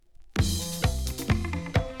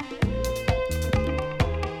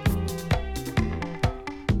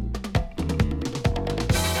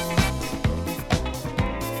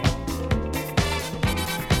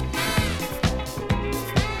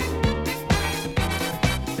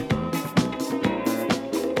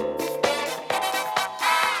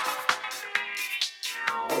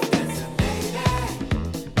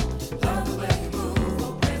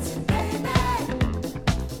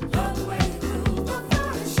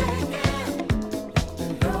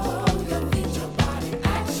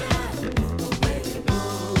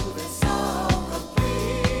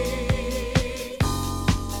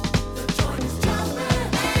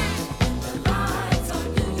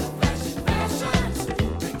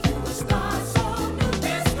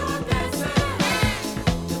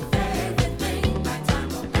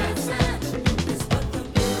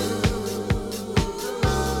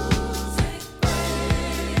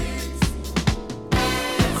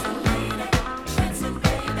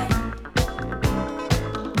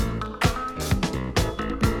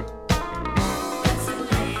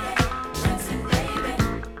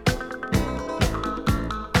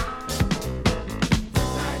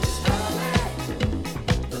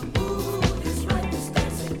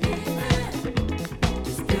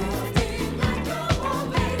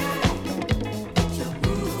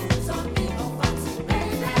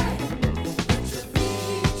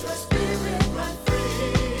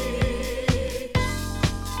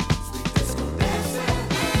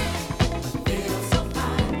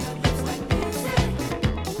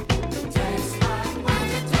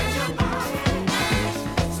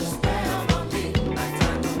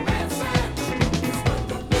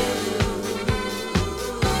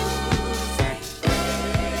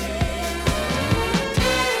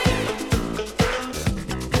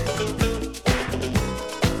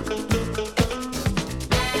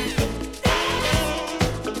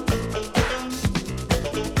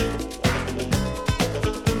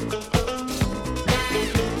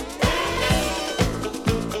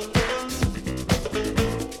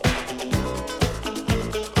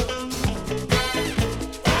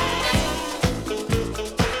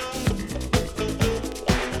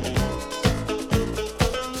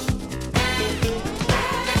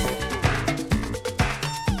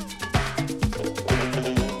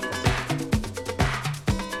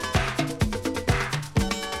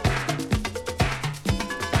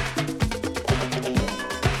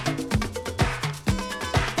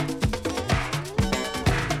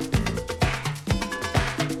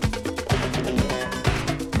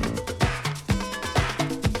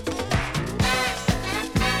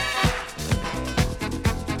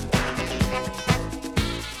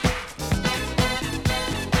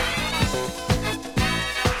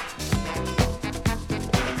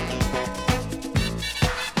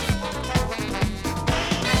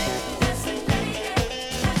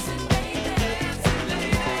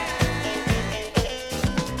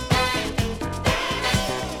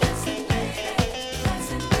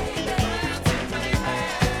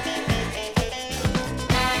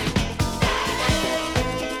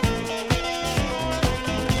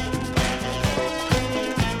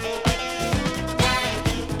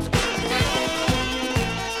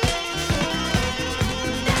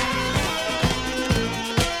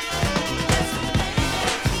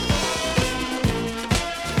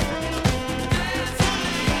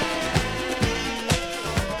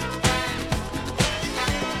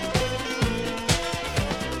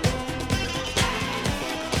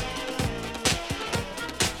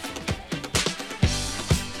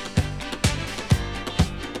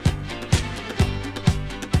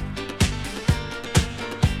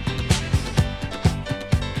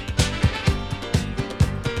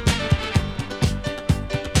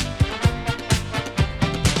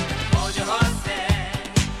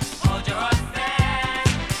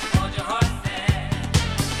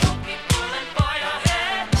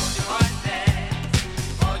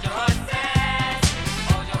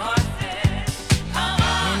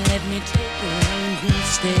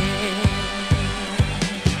instead.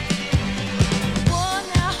 Oh,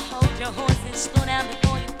 now hold your horses, slow down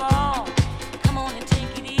before you fall. Come on and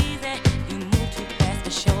take it easy. You move too fast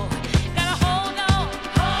for sure. Gotta hold on,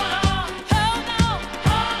 hold on, hold on,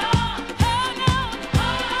 hold on, hold on,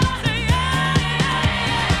 hold on. Say yeah, yeah,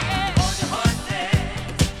 yeah. Hold your horses,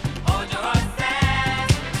 hold your horses,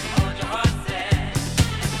 hold your horses.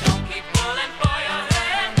 Don't keep pulling for your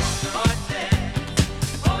head. Hold your horses,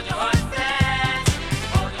 hold your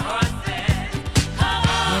horses. Come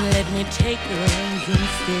on and let me take the reins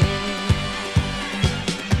instead.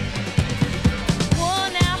 Oh,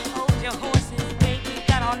 now hold your horses, baby.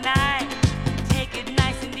 Got all night. Take it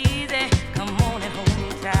nice and easy. Come on and hold me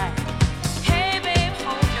tight. Hey, babe,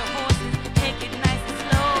 hold your horses. Take it nice and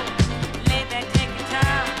slow. Lay back, take your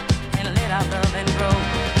time, and let our loving grow.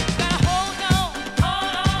 Gotta hold on,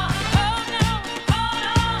 hold on, hold on, hold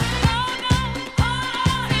on, hold on, hold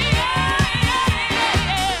on. Yeah, yeah,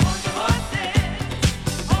 yeah. Hold your horses,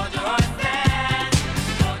 hold your horses,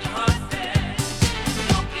 hold your horses.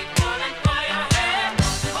 Don't keep pulling for your head.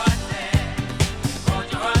 Hold your horses, hold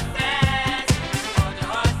your horses.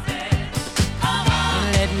 Come on,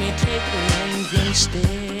 and let me take the reins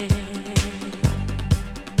instead.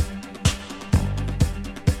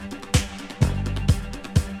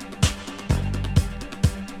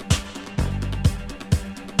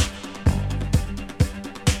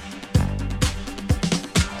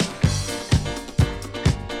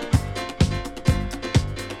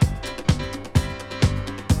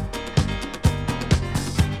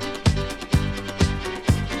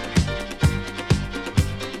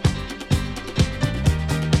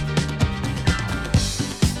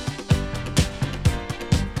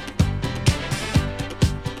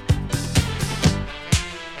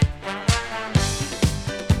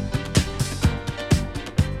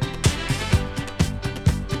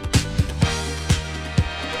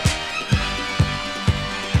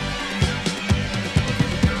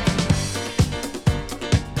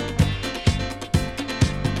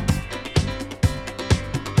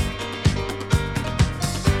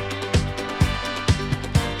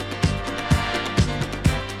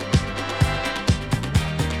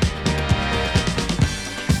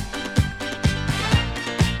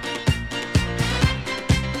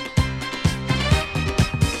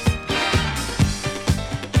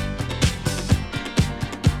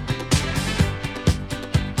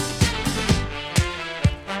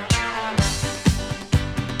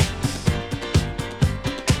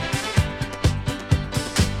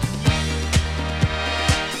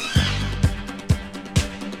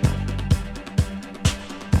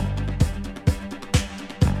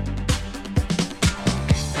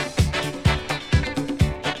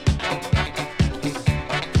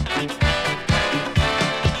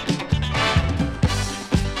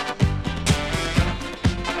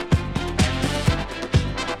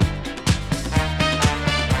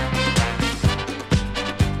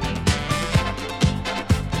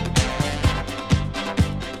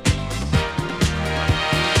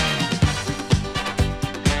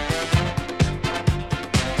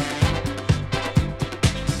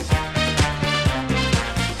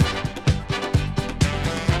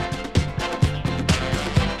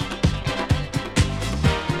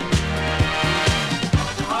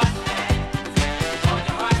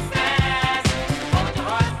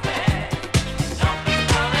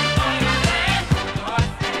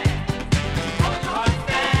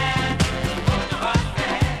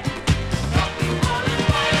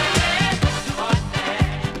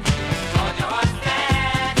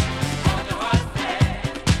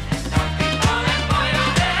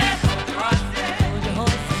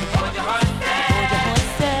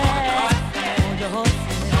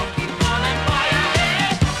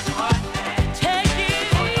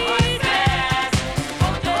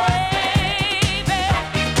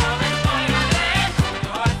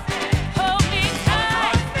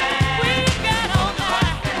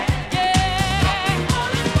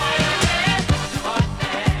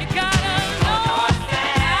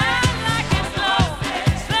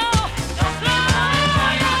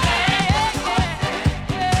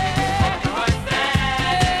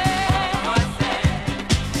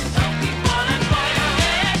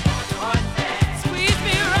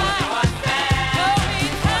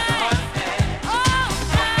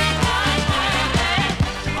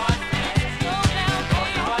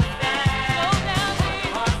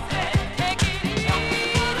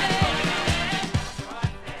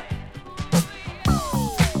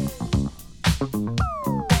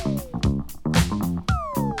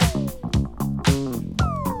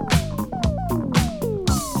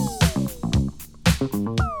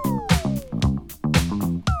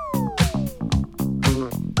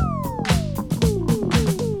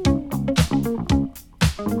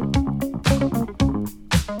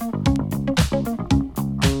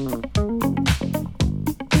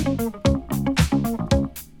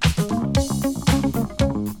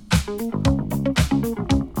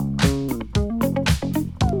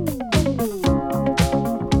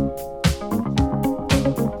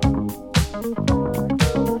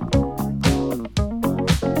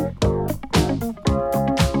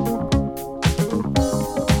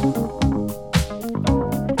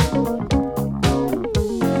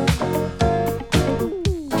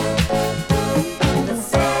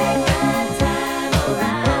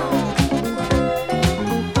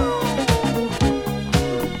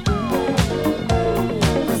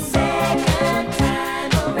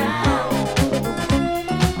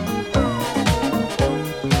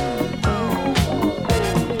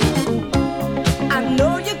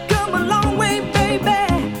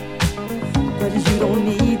 don't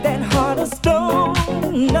need that heart of stone,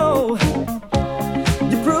 no.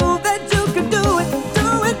 You prove that you can do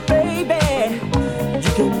it, baby.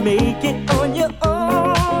 You can make it on your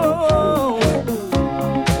own.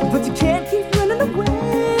 But you can't keep running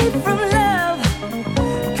away from love,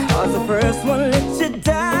 'cause the first one let you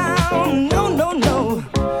down, no, no, no.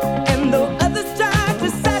 And though others try to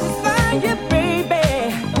satisfy you, baby,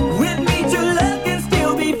 with me your love can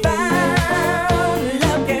still be found.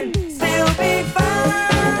 Love can still be found.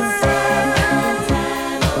 The second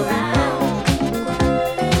time around.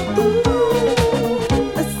 Ooh,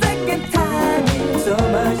 the second time is so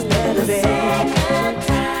much better, baby. Second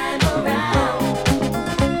time around.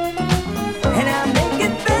 And I'll make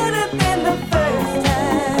it better than the first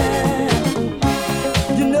time.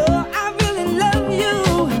 You know I really love you,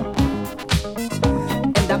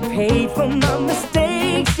 and I paid for my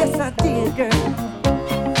mistakes. Yes, I did, girl.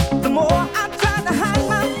 The more I try to hide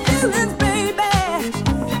my feelings, baby,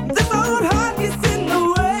 this old heart gets in the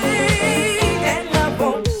way, and love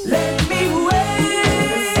won't let me wait.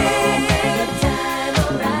 The second time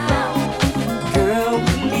around, girl,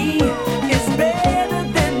 with me is better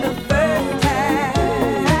than the first time.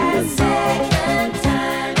 The second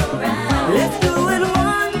time around, let's do it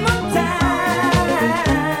one more time.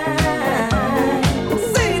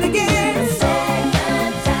 Say it again. The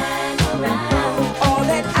second time around, all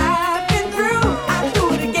that I've been through, I'll do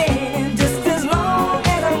it again, just as long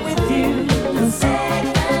as I'm with you. The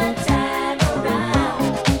second time around,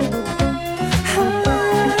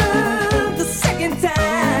 the second time.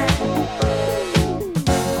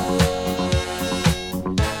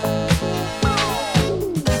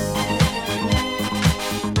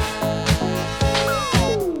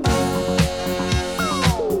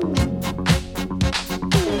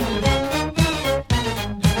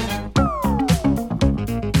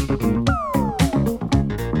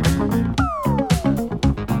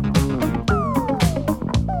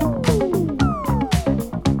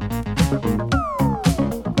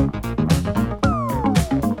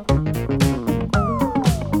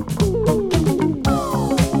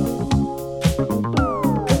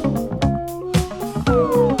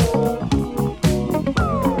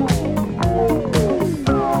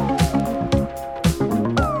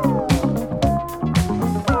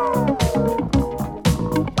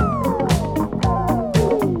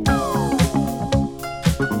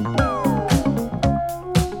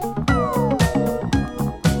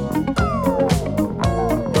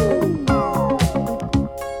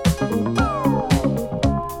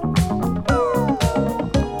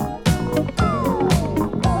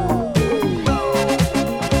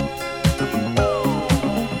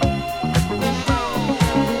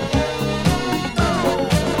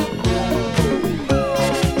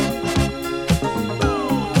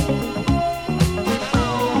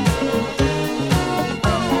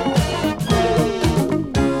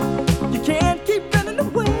 You can't keep running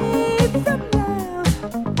away from love,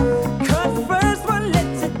 'cause the first one let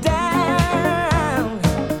you down.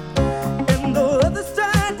 And though others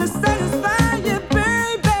try to satisfy you,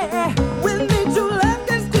 baby, with me true love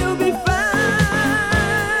can still be found.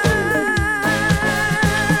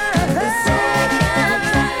 The second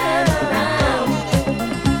time around,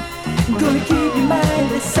 gonna keep your mind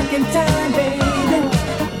the second time, baby.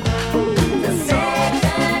 The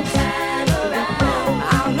second time around,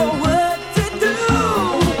 I'll know what to do,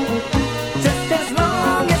 just as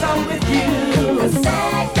long as I'm with you. The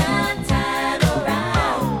second time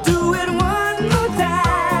around, do it one more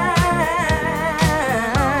time.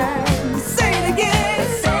 Say it again. The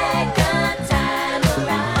second time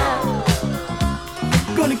around,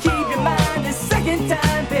 gonna keep your mind the second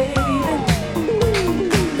time, baby.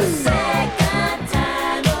 The second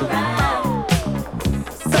time around,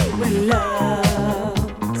 so in love,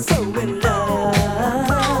 so in love.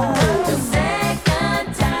 The second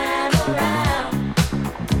time around,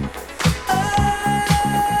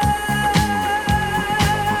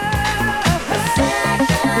 the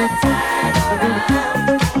second time around.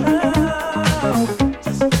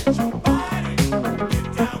 Just get your body, get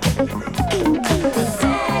down with the groove. The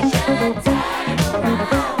second time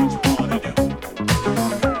around, what you wanna do?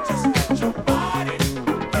 Just get your body,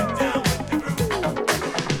 get down with the groove.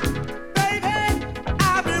 Baby,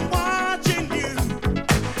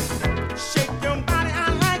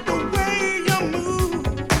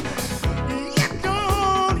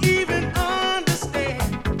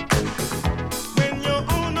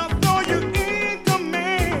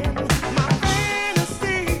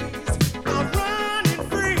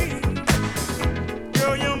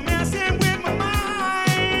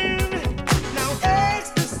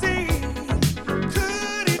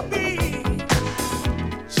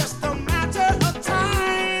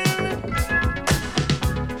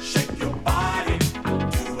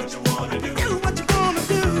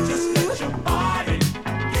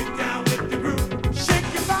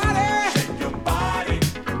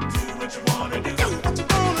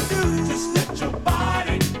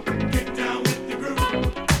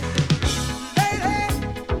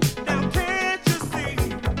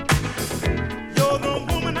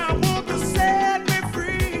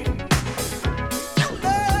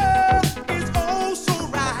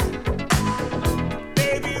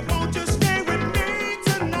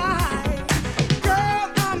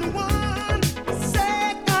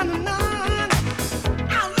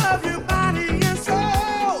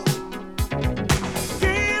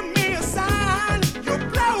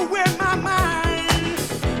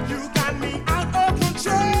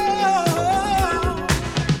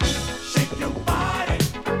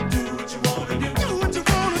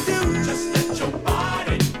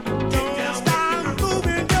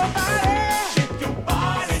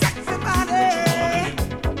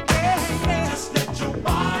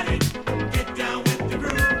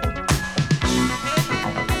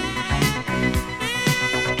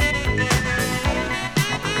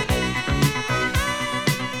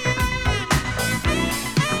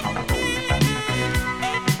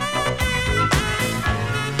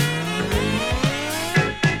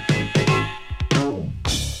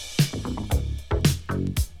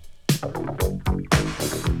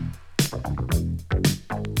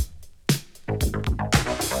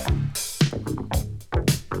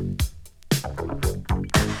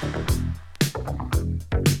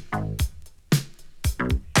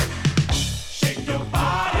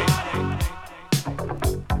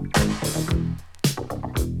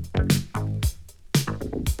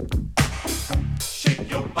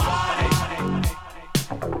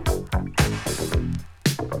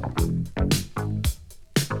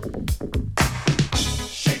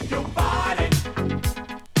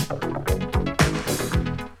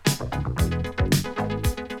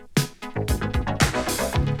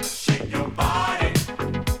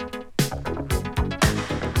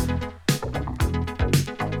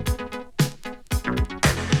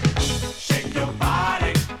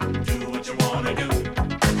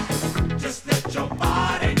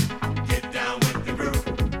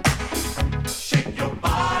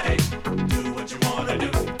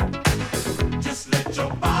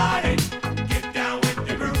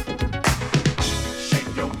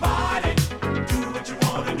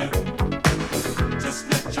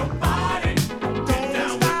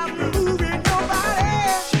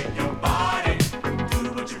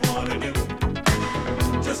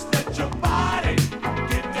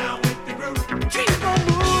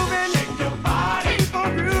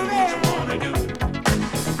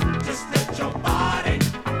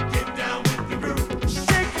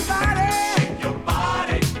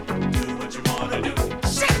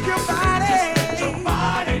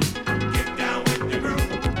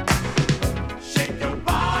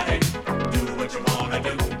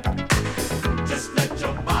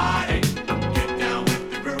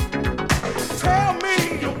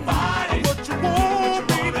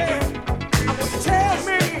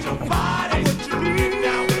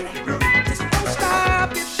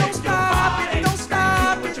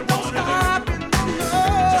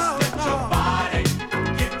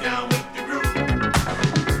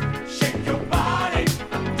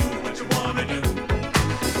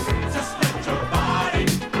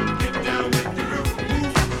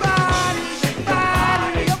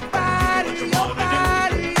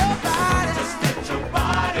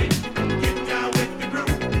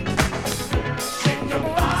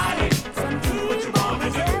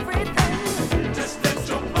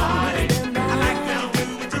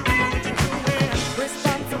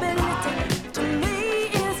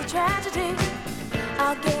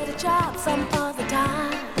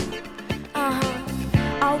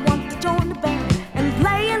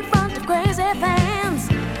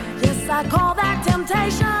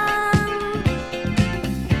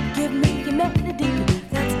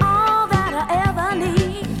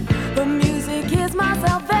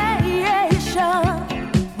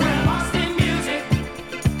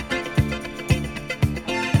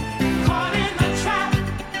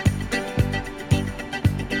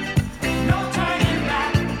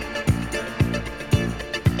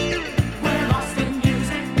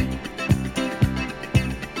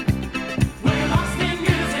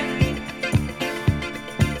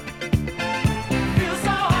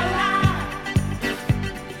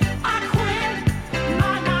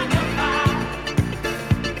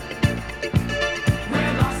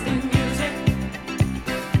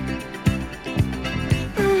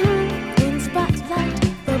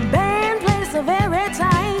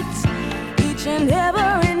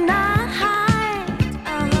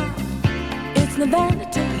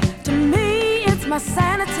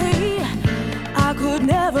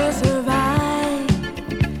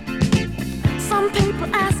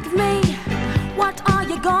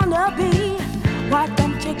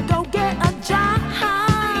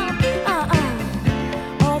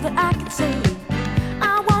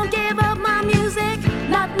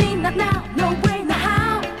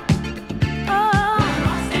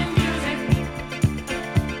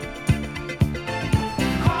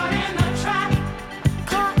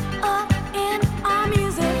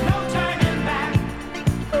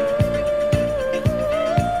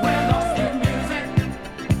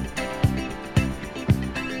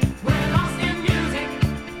 We're lost in music.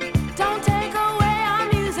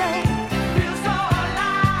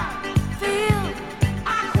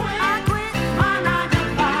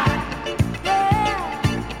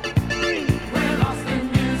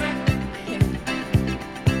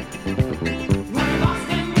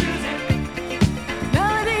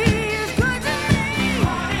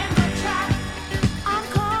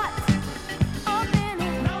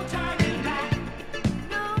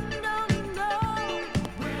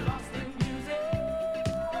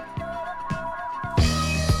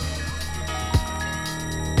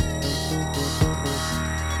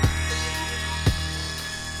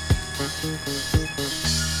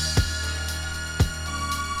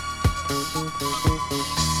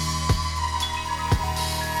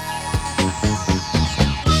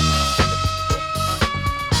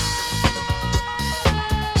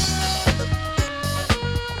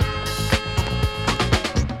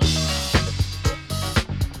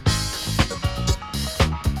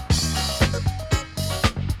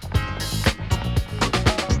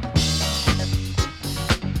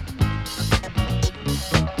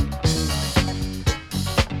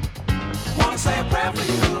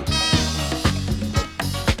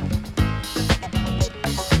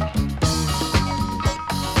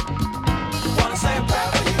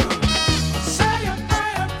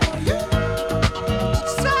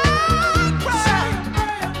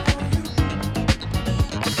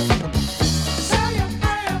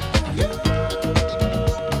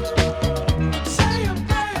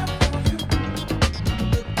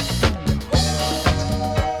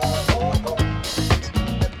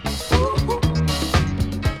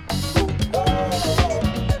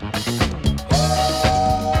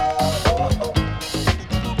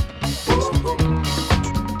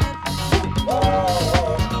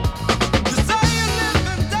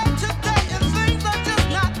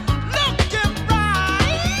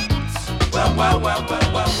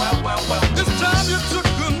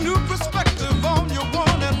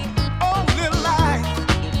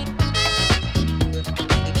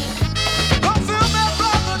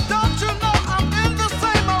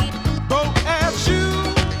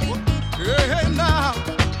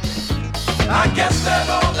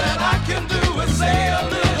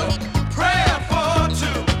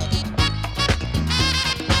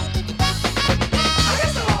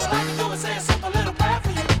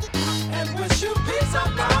 Peace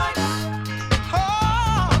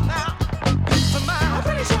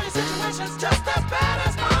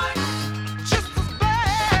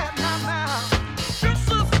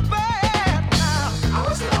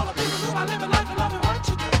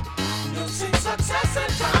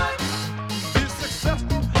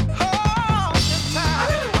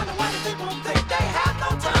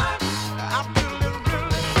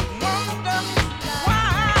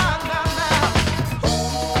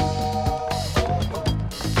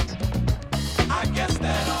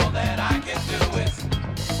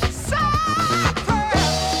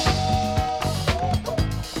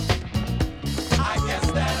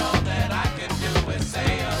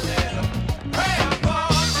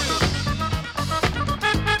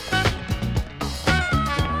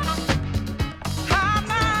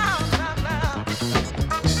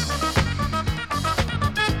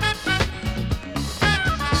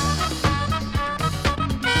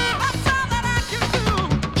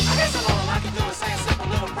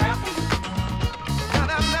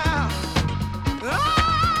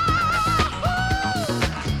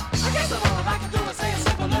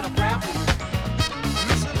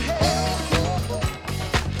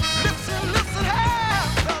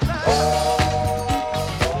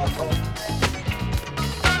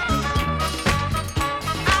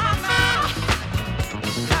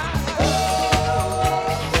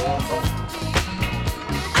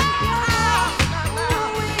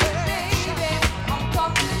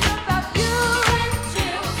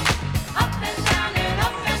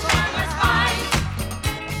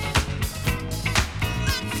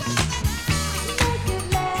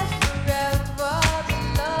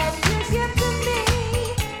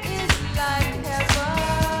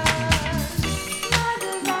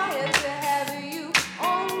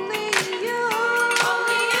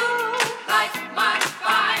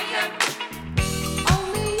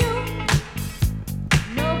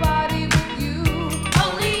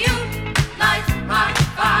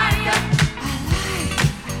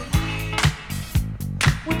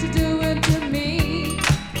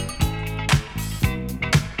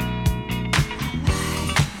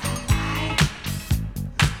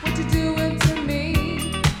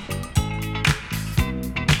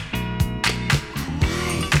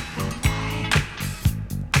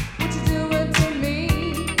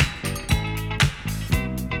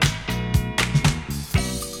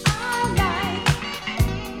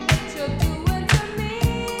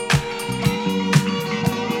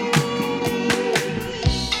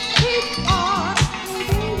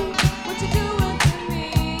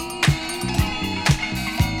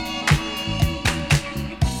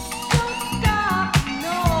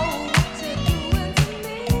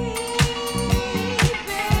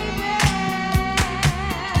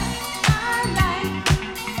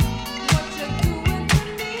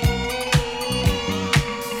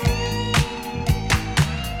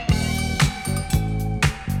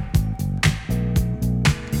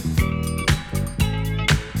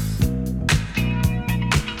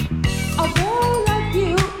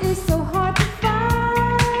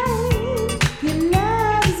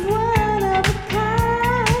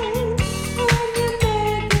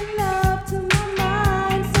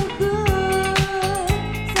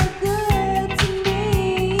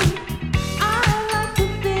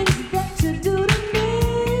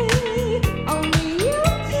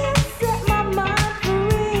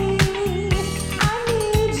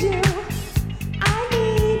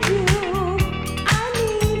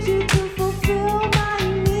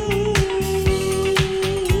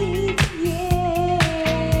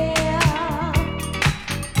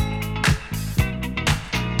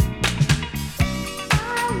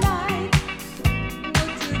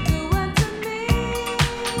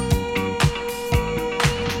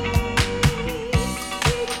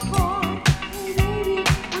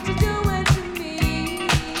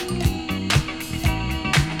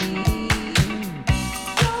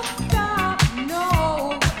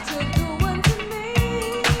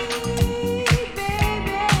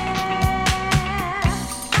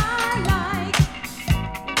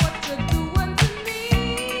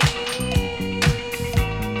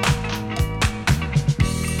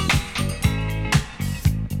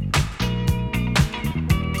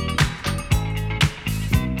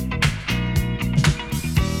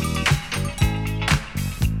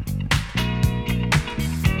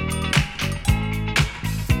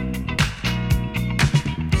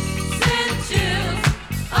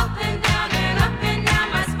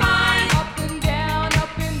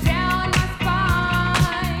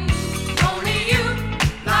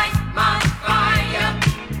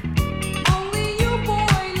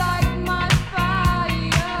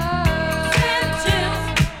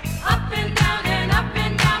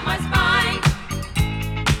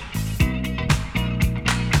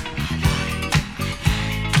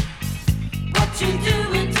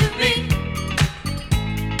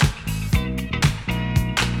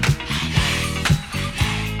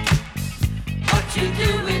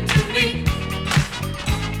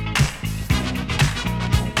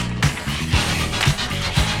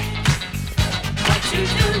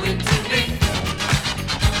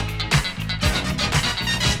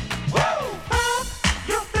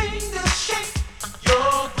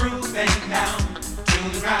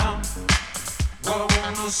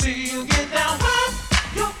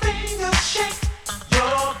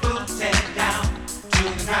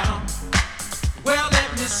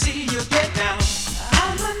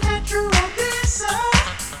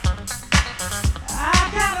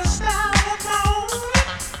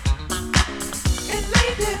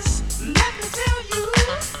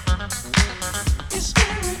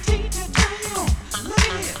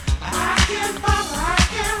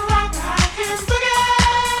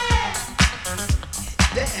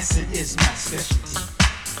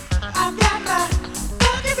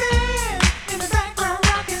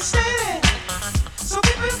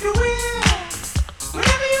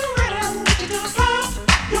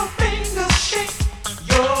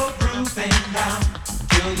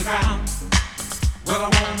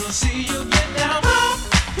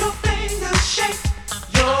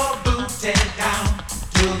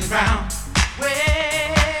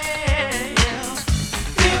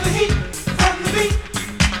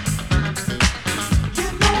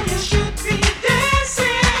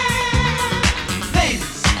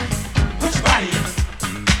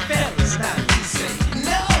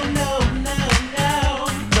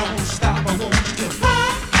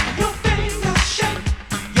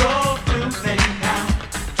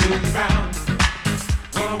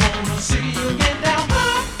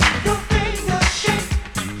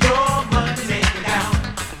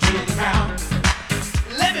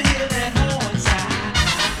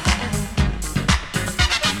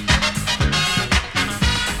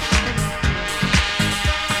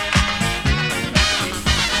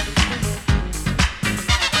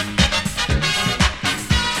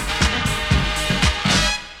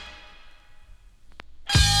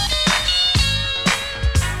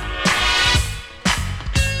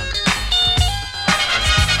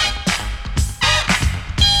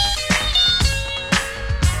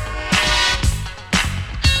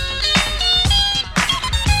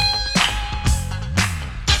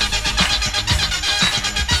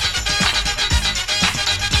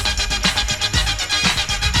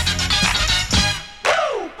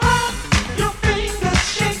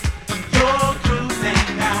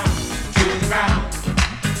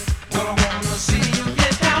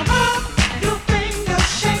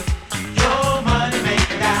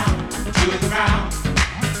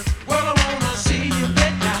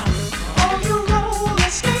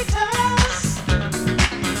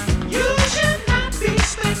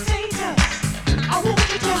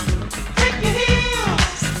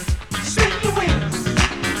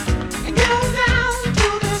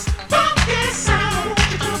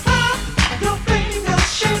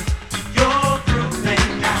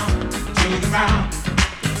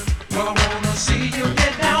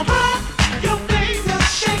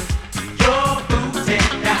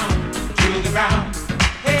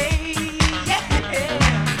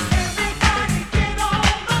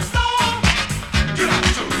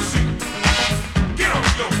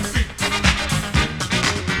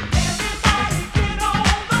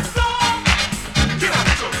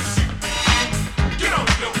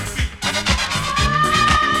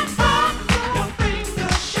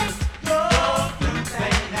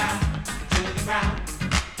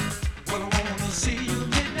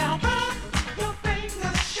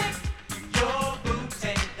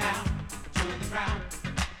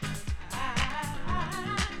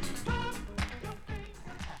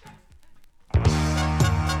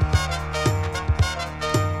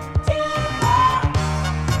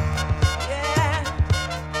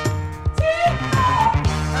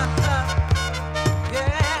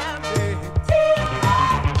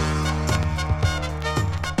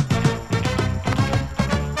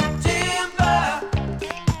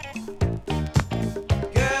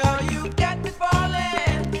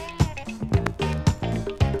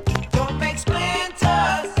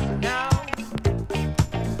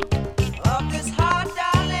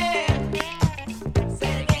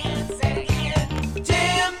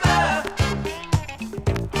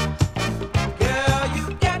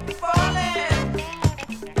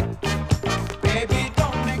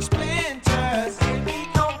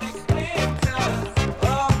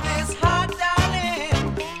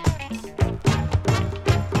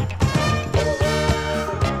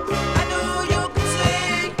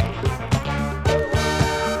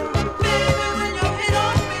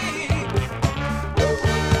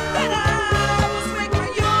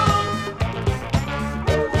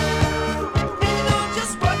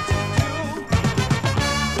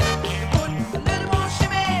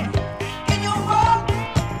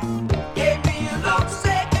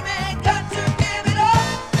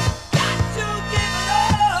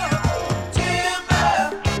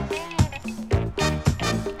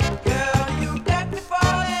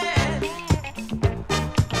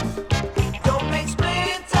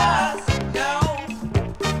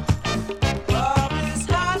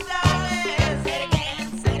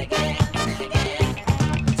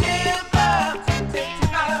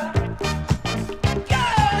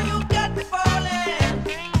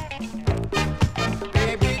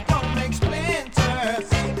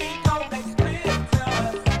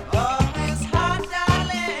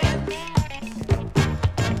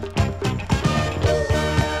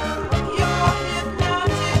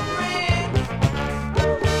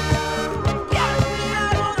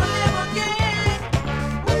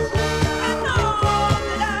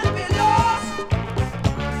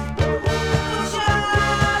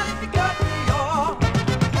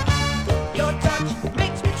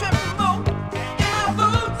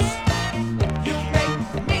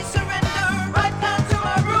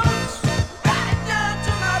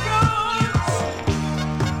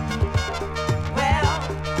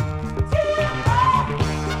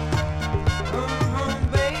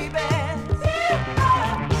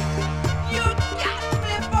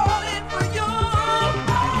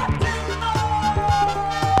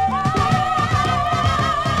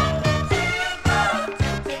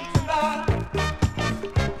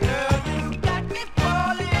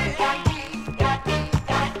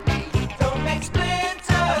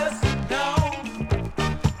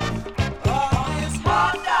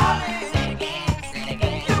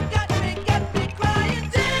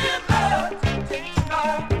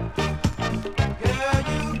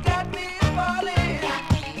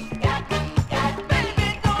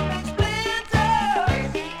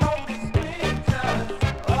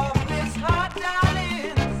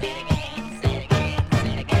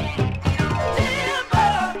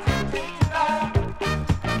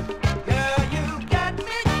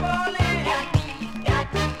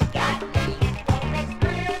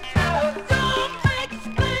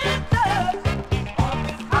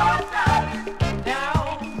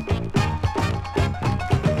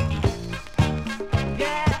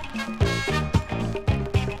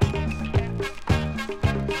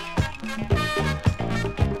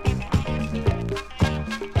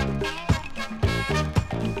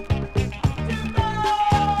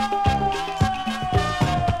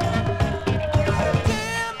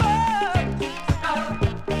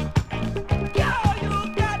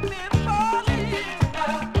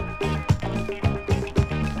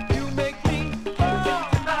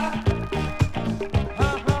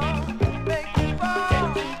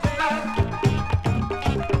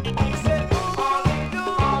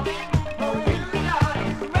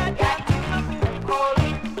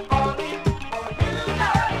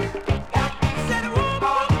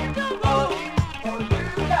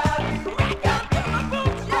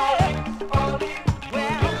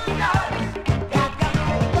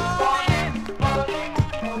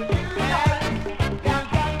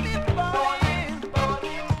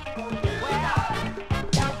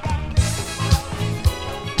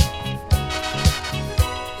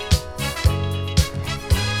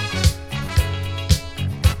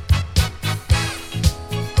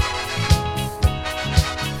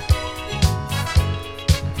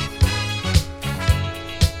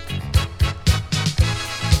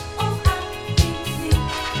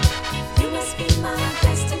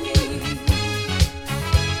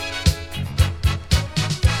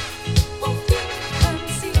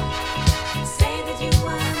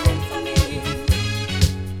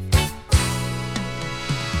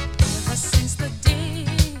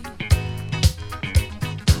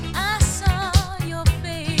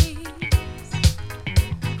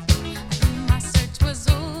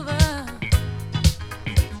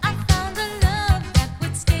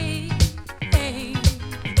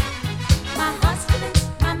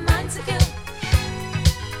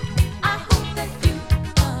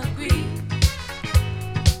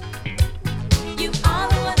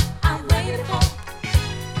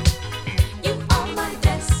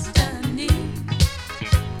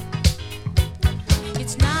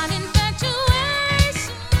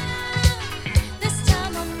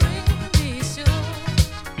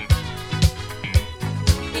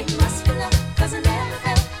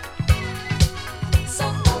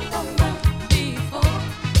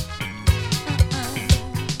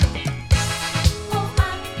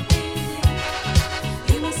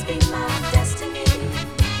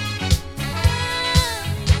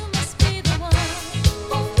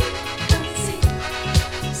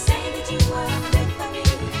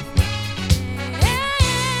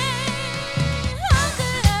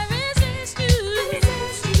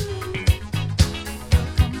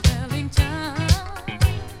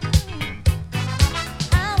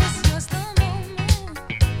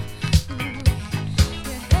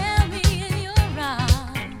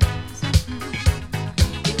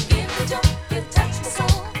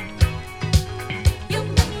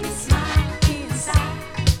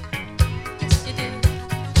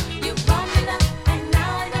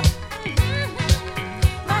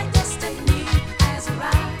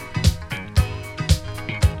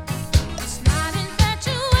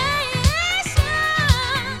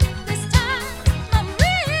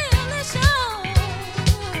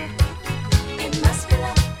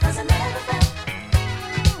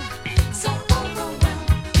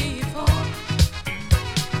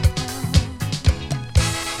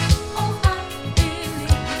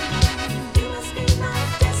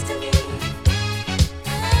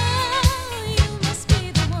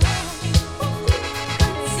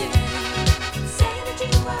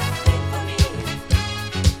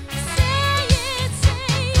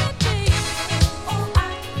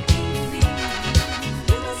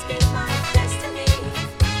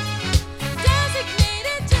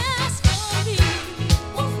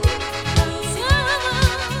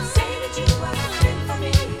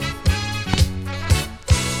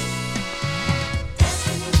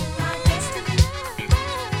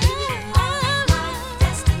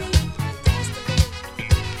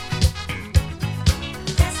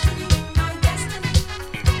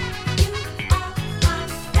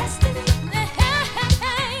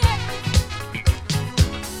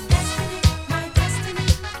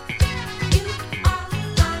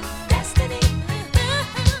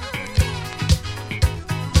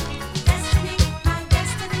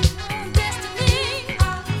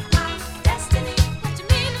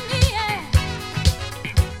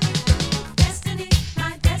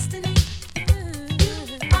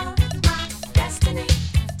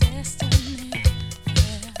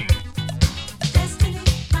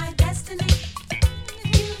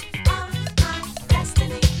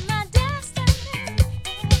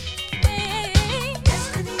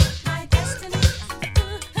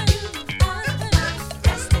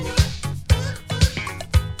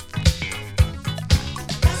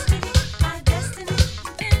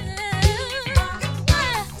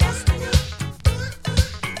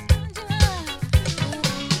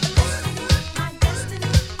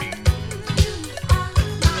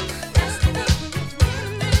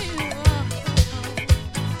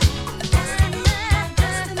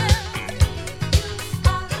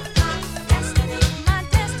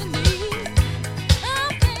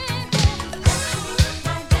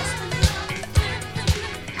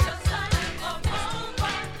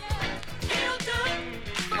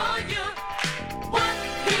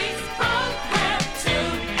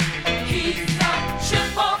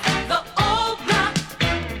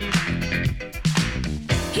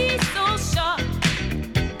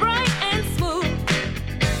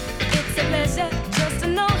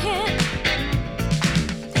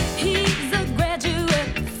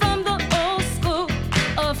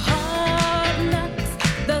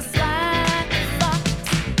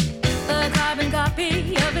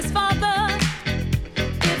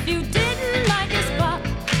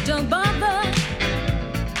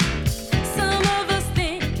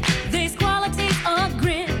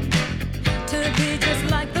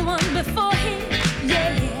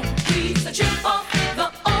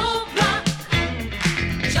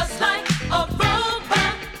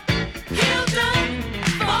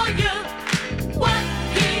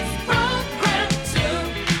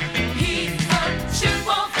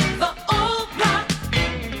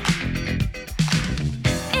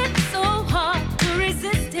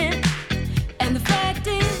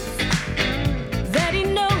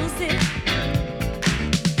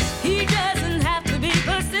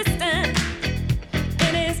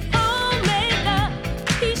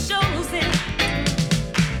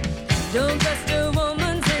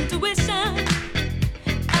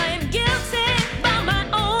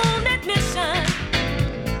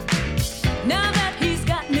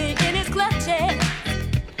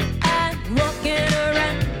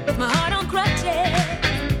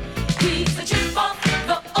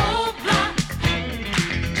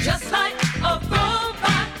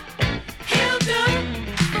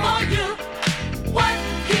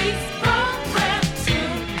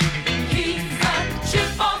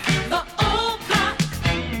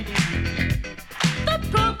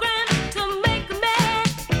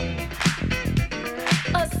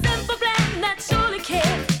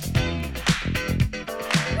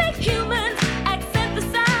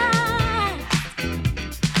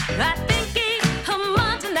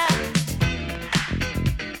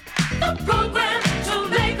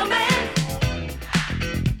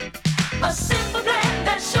A simple plan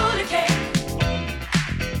that surely can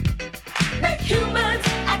make humans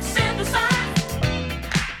act synthesized.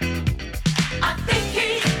 I think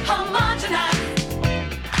he's homogenized.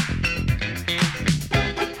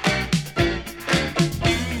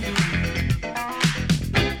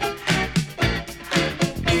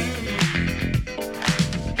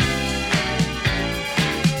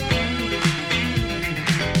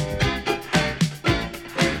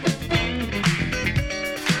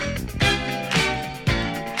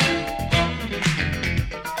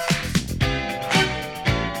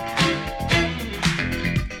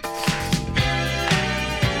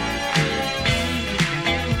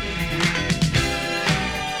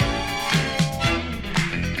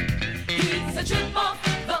 He's a trip off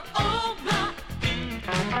the old block,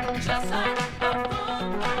 just like a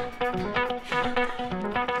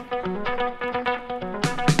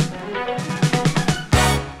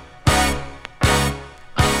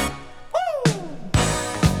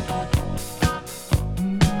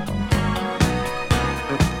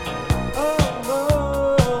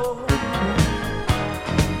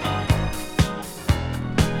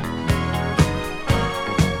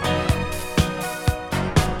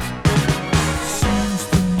Seems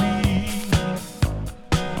to me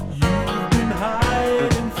you've been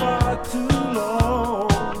hiding far too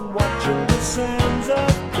long, watching the sands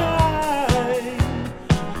of time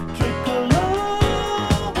trickle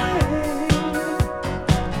away.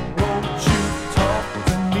 Won't you talk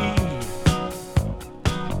to me?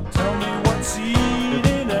 Tell me what's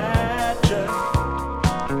eating at you,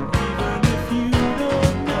 even if you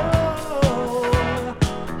don't know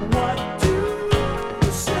what to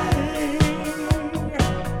say.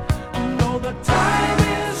 No, the time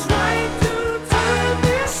is right to turn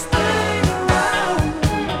this thing around.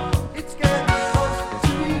 It's getting close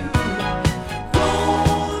to you.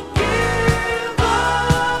 Don't give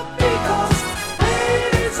up, because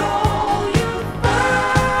pain is all you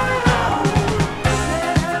found.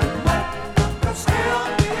 Cause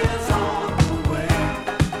help is on the way.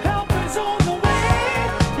 Help is on the way.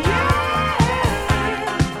 Yeah.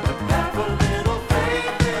 Have a little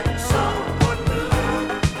faith in someone new.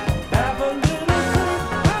 Have a little faith.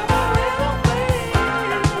 Have a little faith.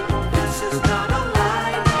 This is not a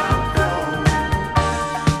line I'll go.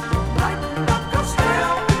 Lighten up, 'cause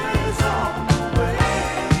help is on the way.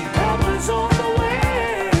 Help is on the way.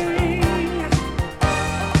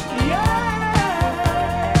 Yeah.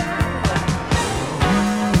 You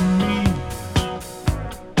and me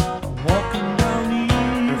walking down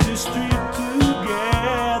Easy Street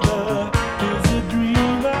together is a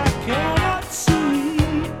dream I cannot see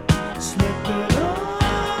slipping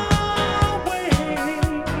away.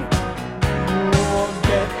 Oh,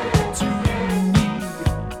 get to me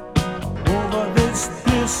over this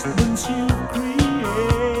distance you've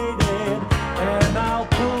created, and I'll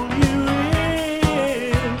pull you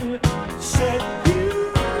in, set you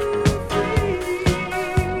free.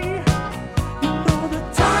 You know the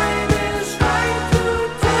time is right to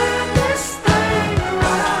turn this thing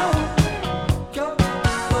around. Come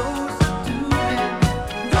closer to me.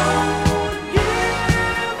 Don't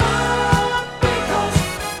give up, because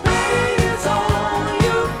pain is all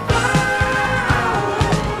you found.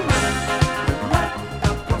 Lighten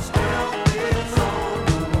up, 'cause help is on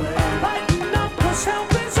the way. Lighten up, 'cause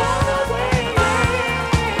help is on the way.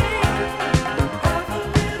 Have a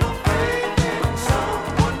little faith in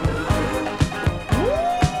someone new.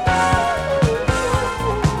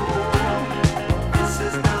 This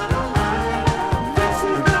is not a lie. This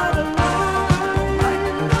is not a lie.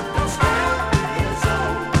 Lighten up, 'cause help is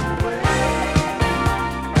on the way.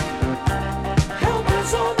 Help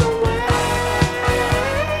is on the way.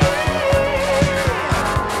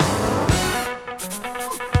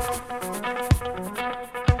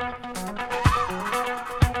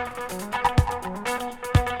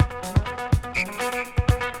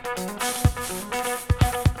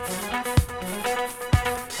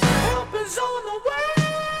 Help is on the way.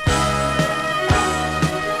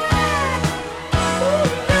 Ooh,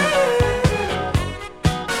 yeah.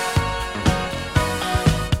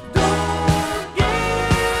 Don't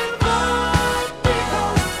give up,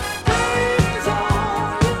 because pain is all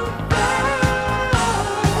you found.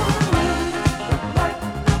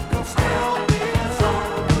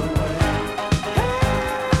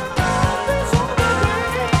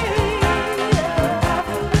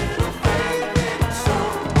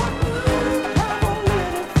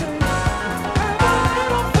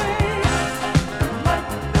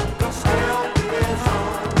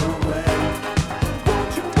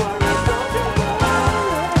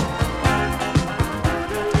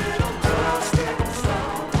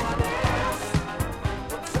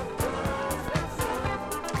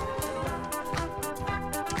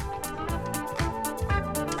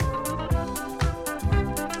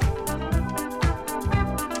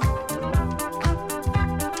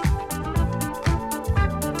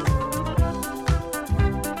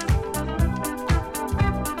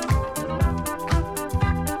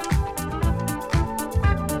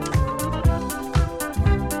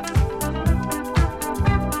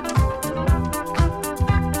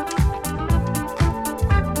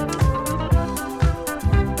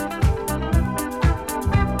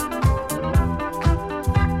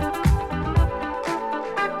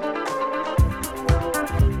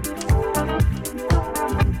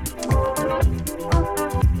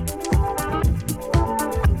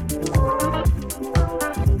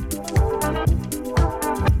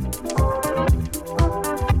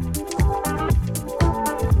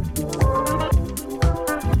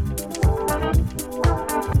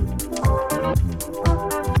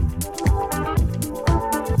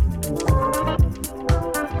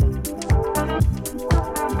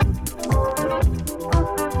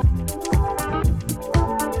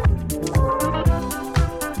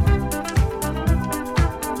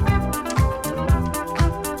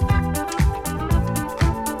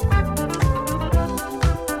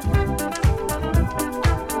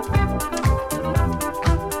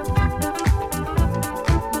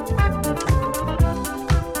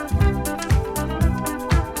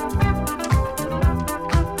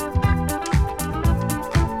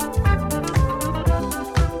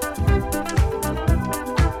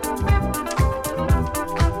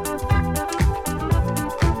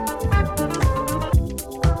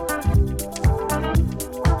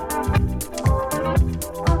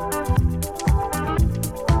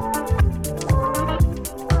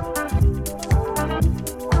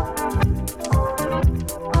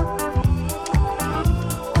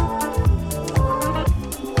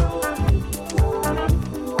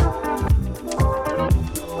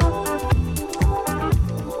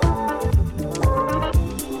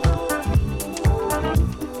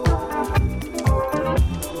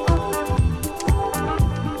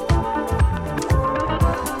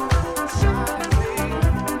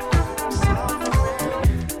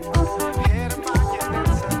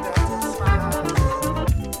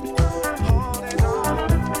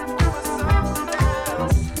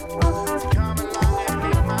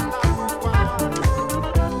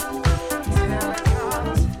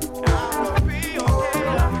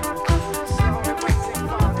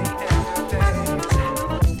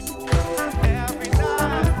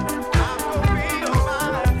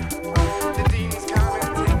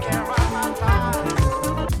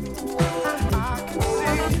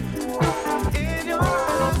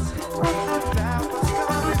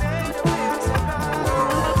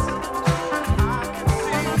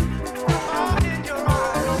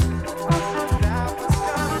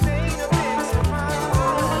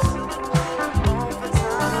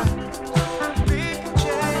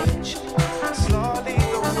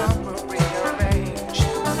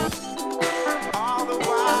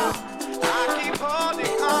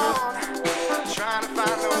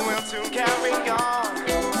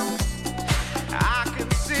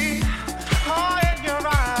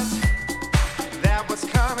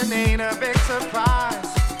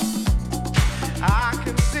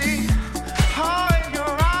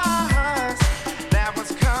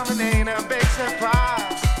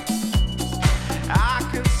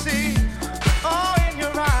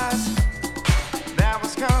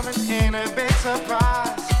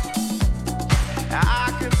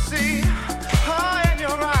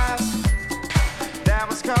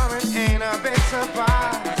 big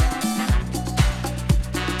surprise.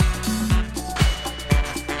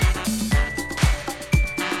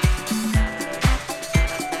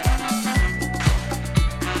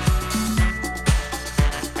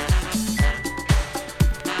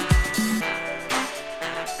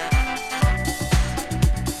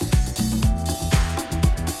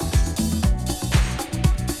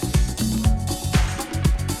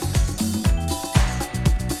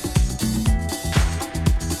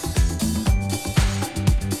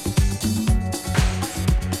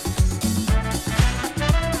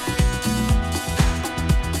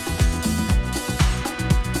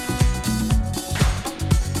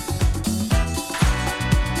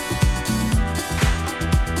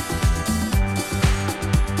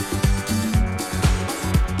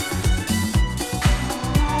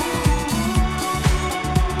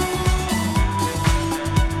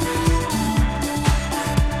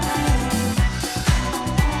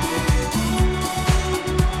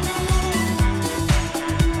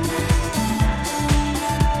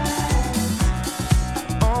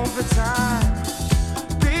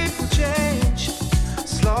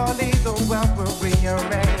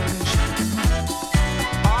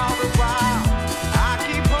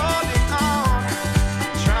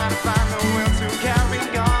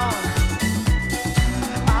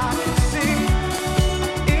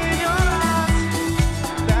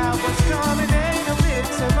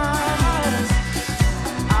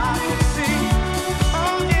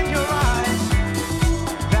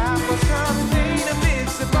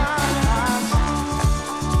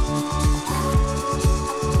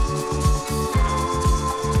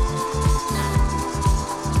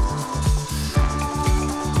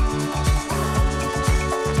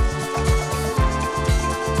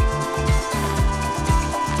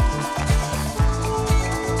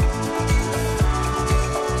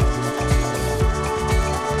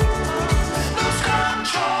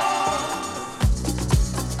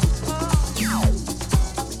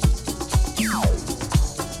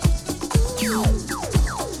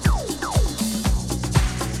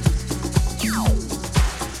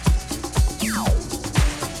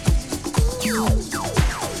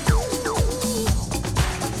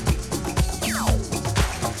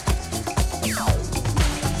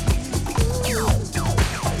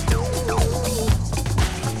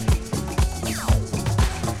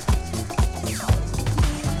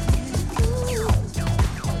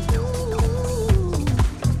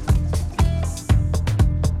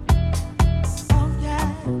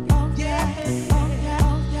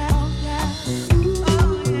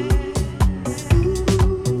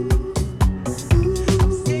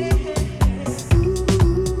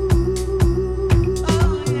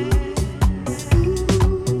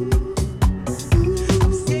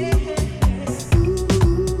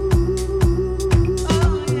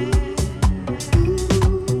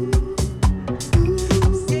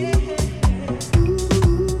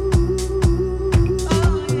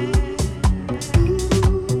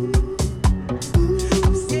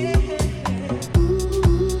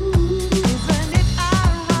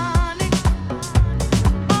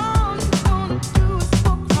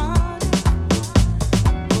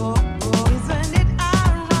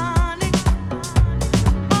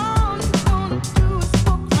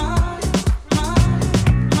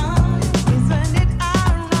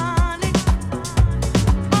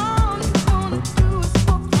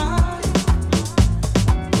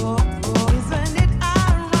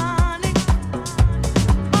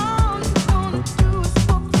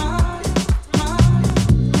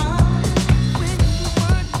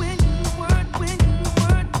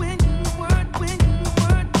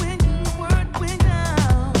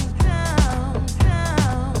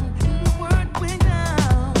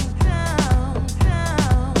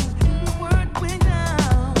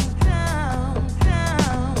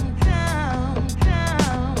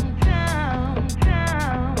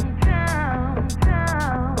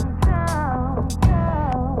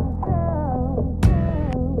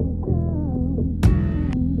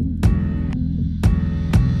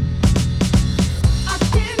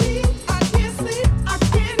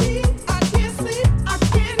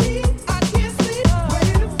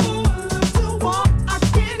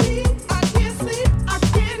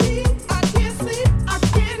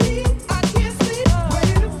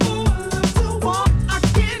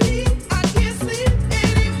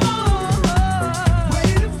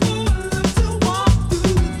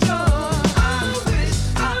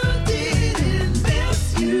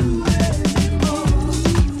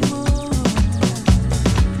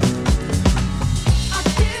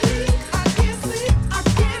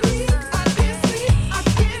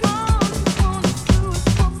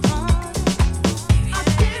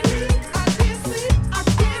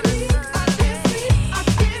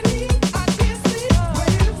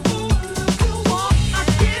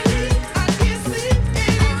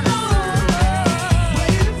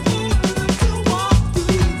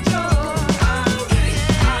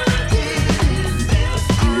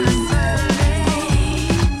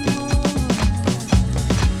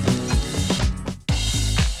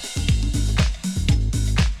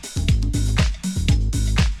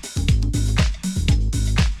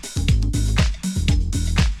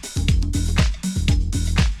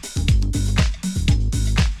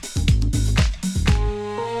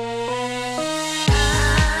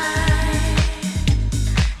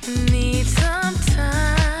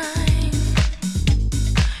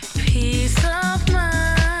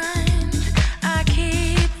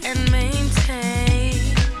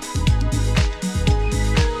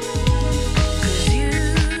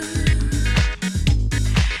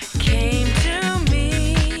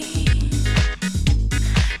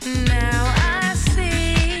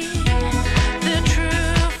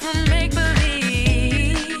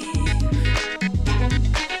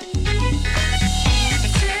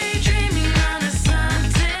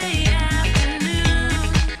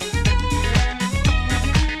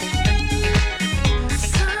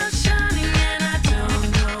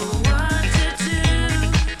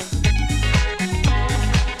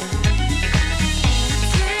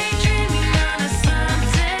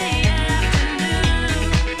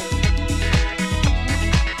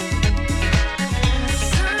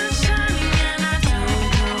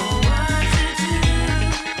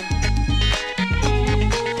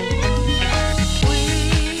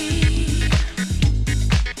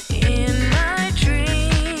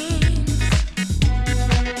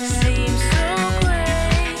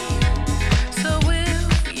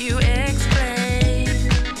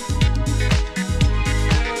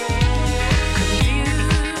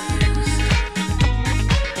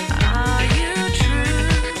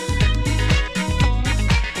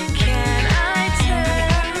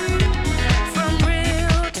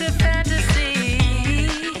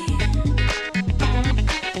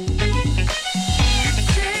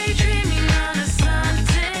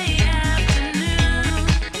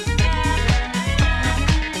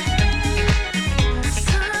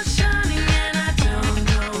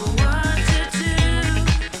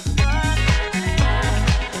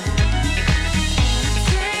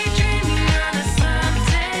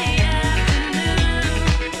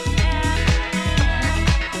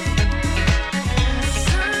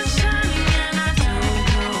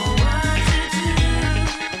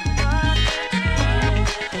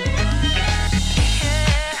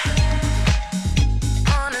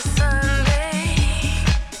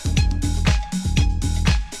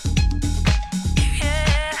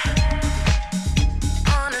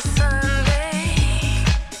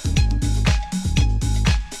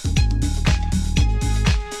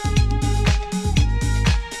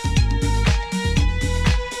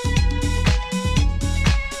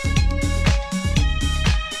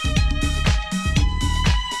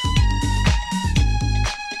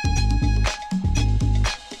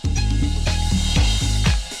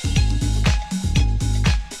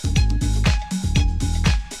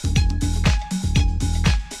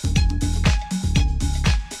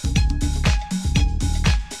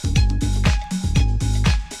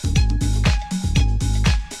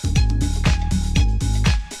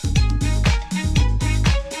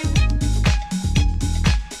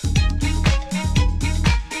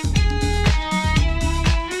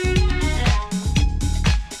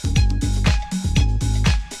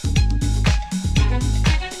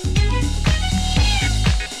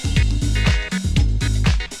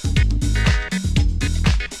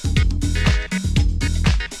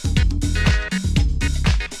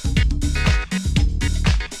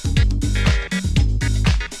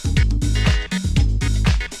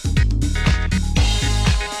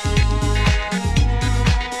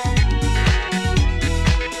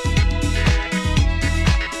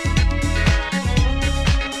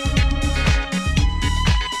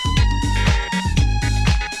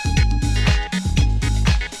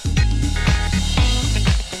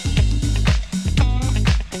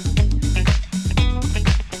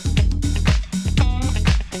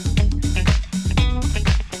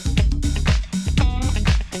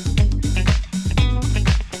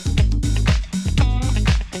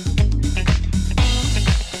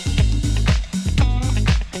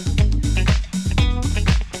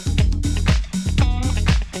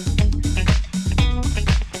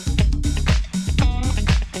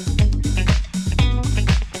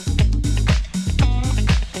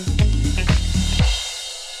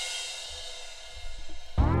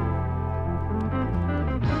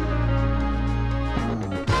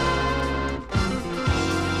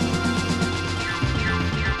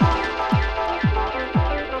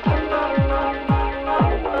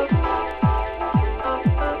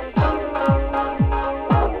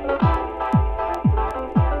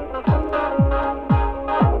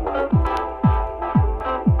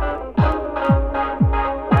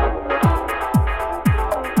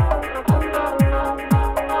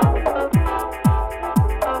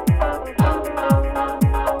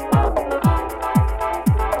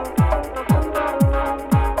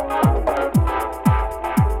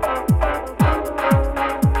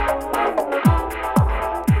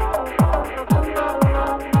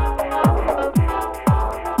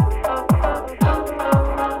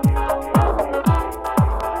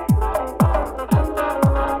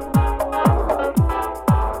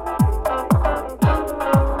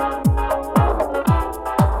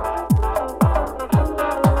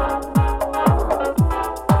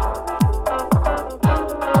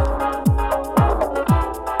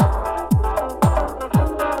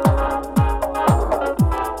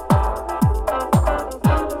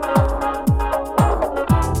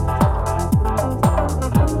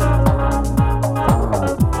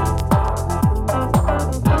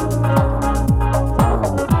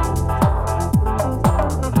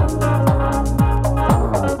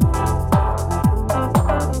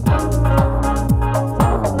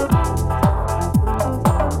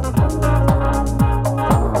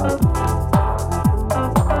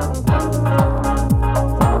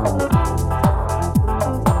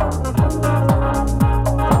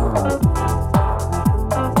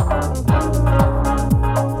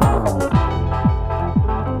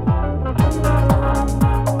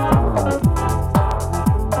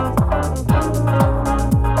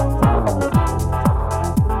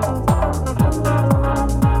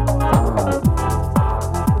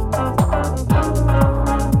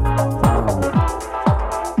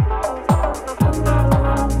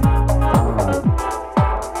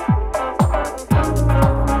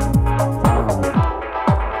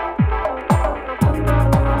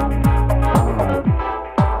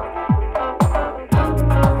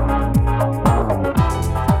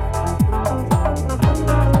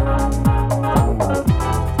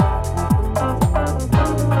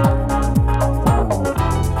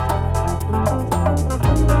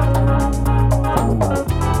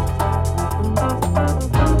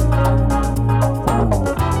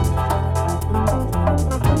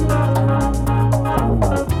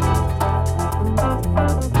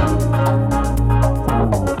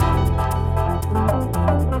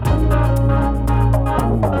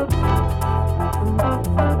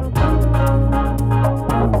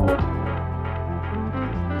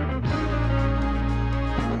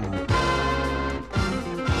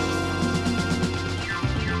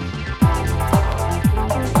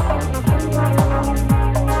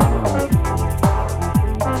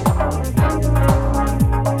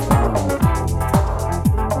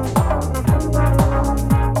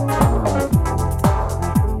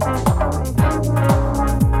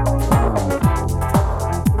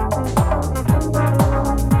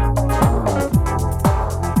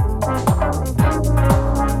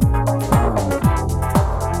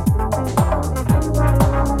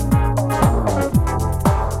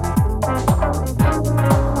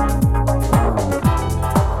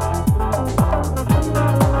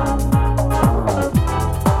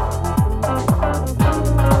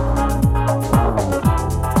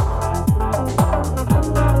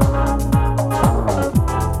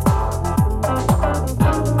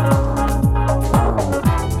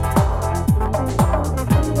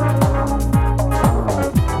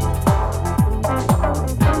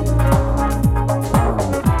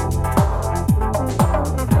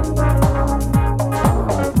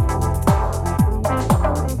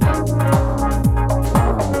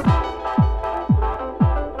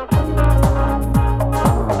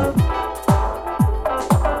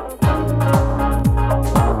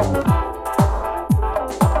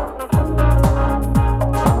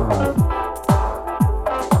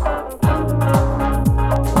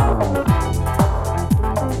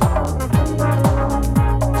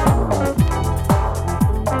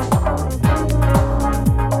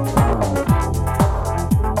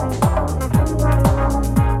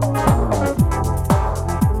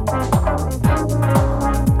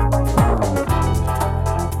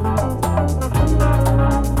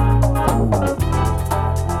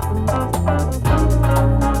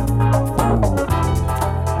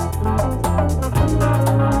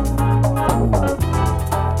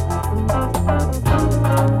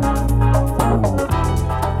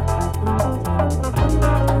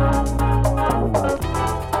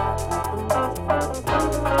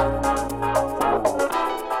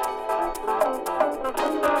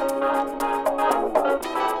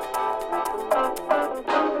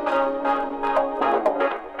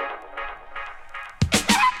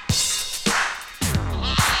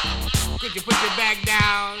 Would you put your back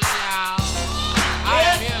down now? I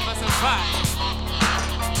am here for some fun.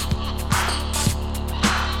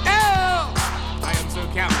 Oh! I am so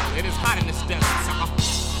careful. It is hot in the stuff.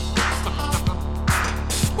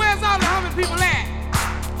 Where's all the humming people at?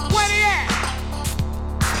 Where they at?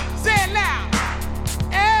 Say it loud.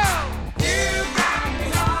 Oh! You got me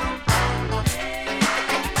home.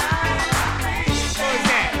 What was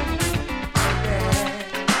that?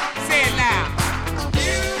 Say it loud.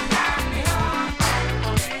 You got me home.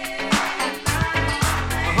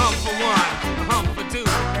 A hump for one, a hump for two.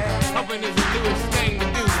 Humping is the newest thing to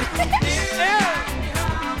do.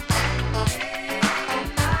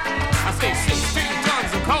 I say 16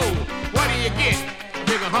 tons of coal. What do you get? A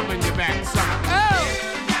bigger hump in your back, sucker. Oh!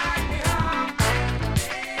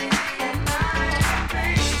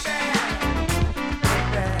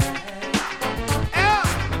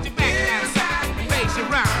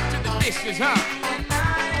 Vicious hump.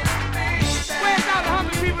 Where's all the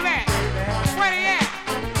hungry people at? Where they at?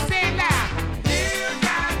 Say it loud. You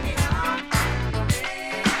got me hungry.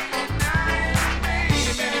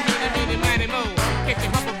 Mighty mo. Catch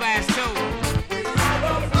your humper by his toe.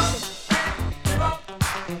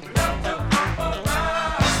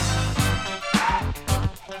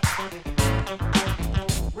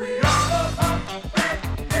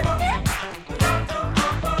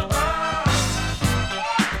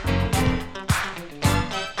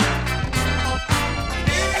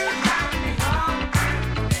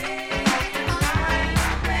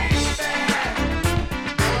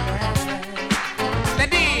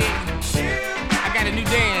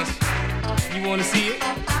 Want to see it?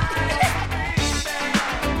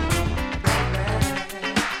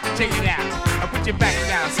 Check it out. I'll put your back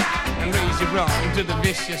down and raise your rump into the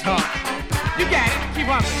vicious hump. You got it. Keep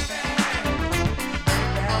humping.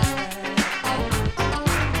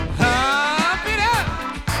 Hump it up.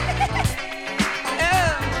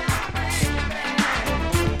 Oh.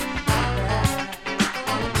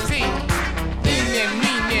 See,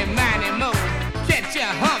 mean, mighty mo. Catch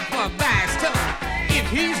your humper by his toe. If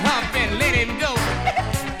he's humping, let him go.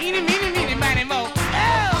 Eeny, mighty mo. Oh!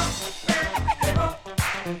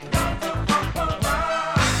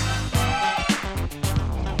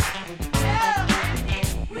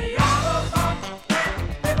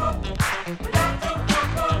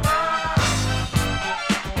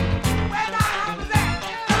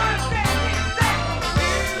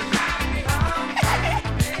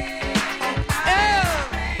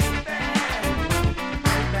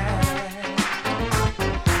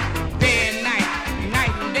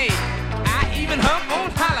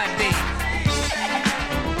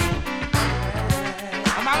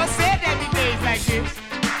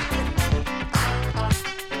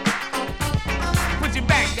 Put your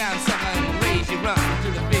back down, sucker, and raise your rump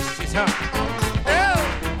to the vicious hump. Oh!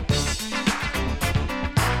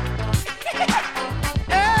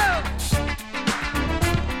 Oh!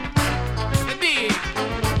 The dig.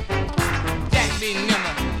 Jack be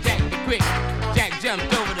nimble, Jack be quick. Jack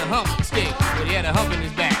jumped over the hump stick, but he had a hump in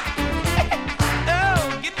his back.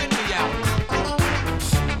 Oh, get with me, y'all.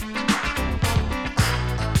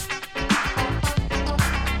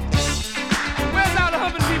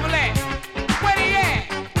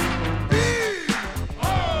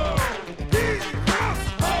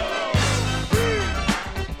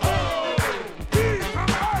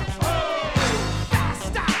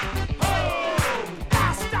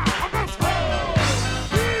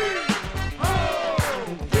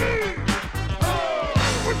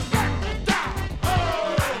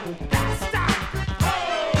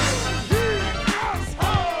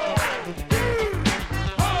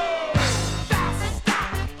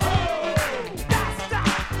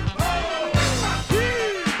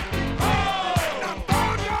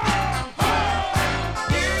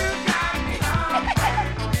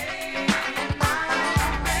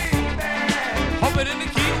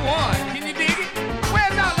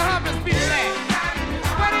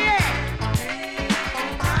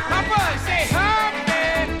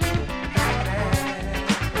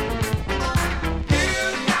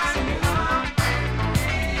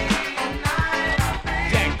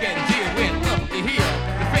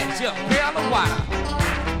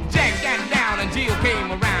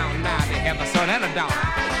 And a dollar.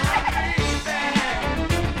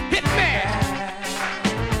 Hit me!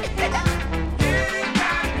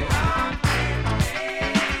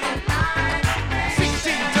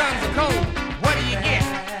 16 tons of coal. What do you get?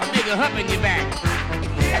 A bigger hump in your back.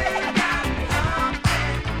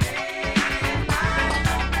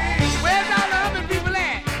 Where's all the humping people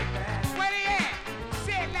at? Where they at?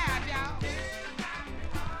 Say it loud, y'all.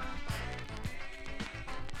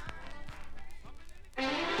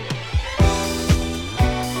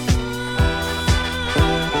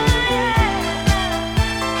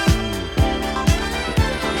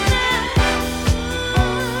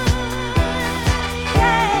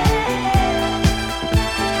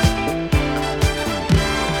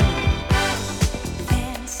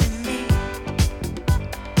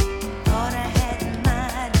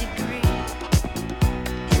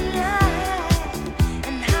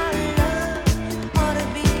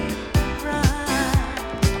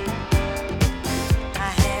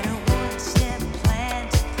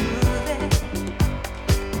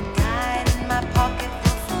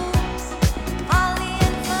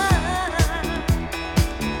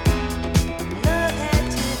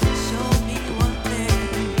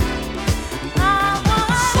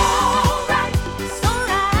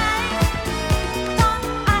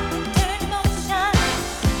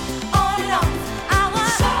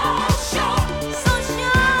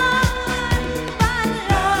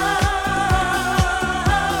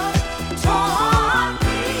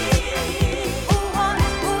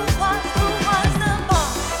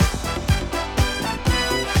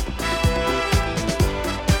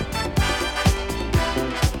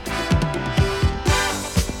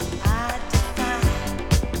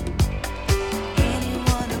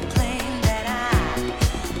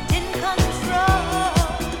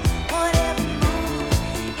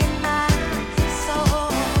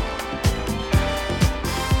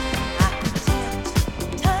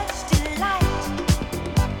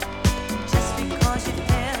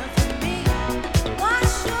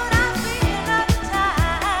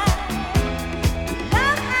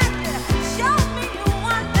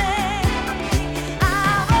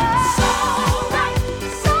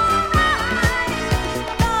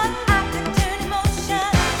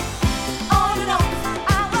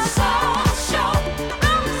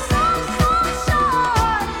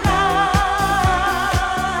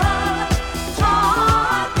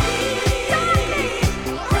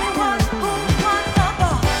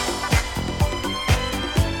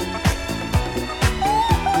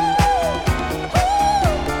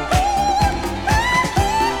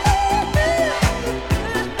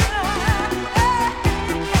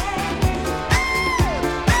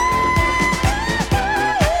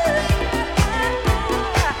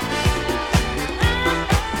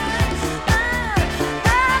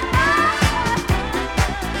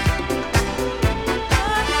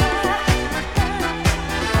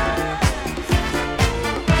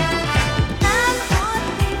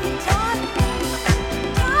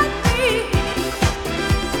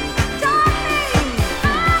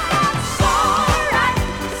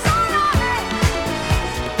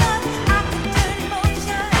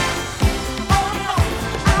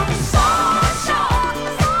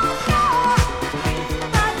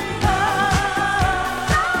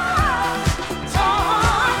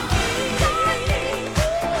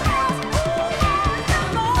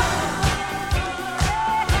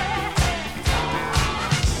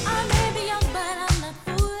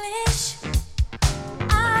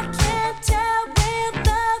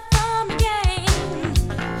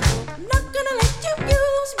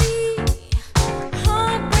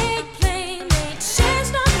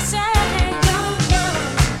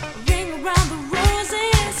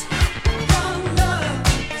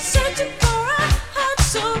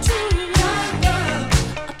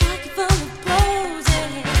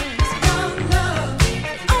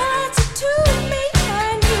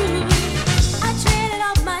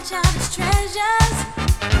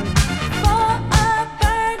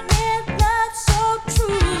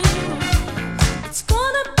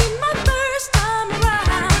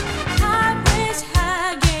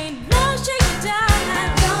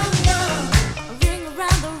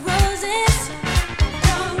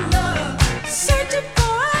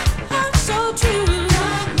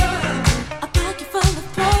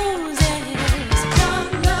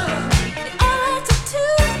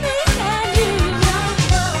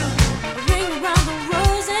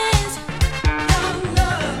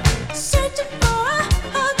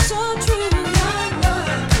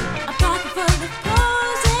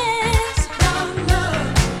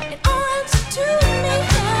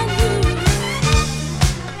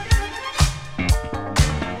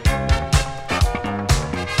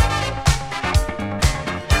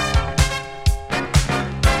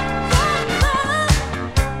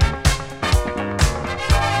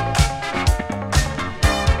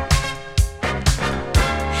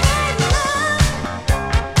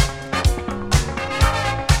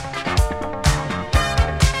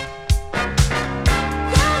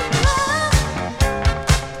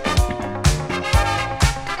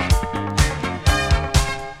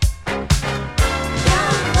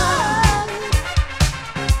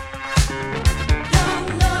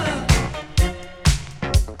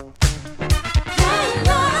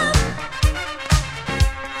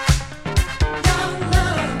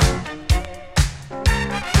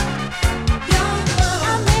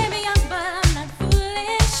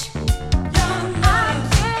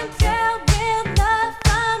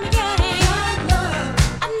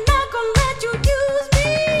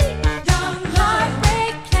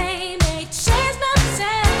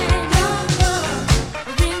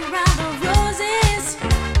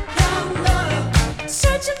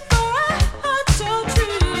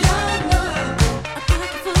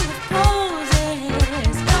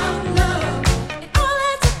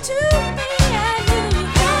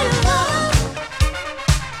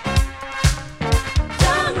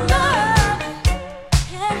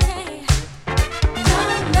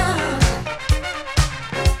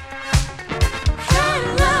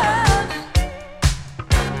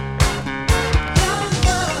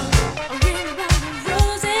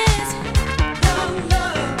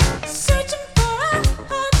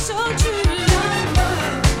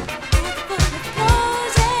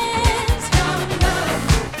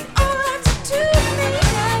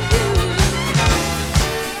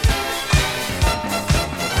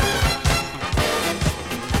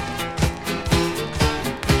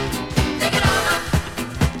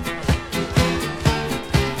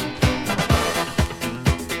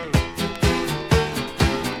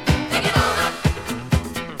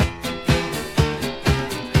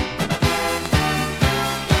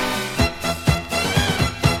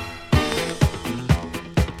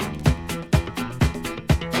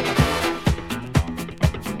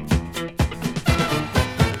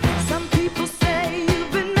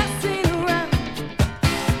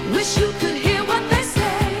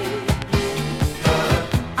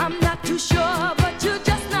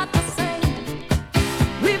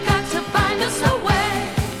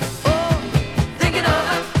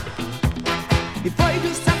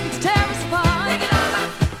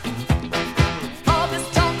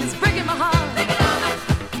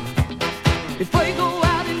 before you go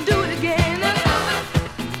out and do it again.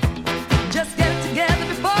 Just get it together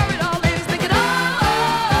before it all ends. Think it over.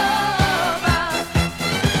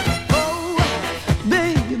 Oh,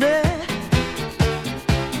 baby,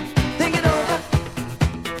 think it over.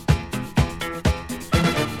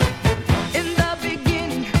 In the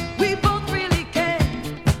beginning, we both really cared.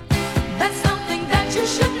 That's something that you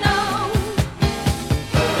should know.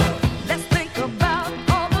 Let's think about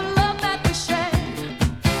all the love that we shared.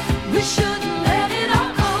 We shouldn't let it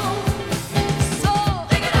all go. So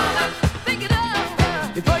think it over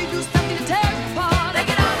before you do something to tear us apart. Think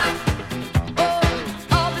it over. Oh,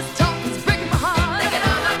 all this talk is breaking my heart. Think it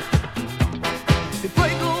over before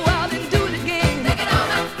you go out and do it again. Think it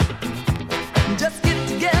over. Just get it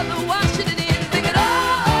together, wash it in. Think it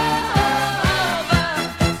over.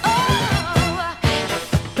 Oh,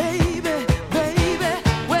 baby, baby,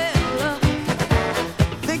 well,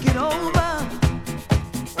 think it over.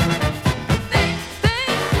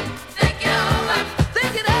 Think it over.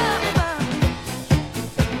 Think it over.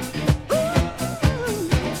 Ooh.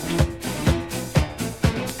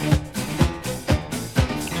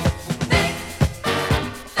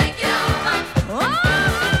 Think it over. Oh.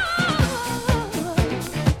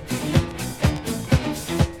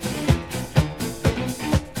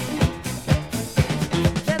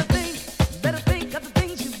 Better think of the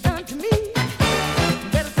things you've done to me.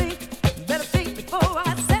 Better think before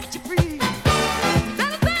I set you free.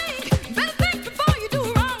 Better think before you do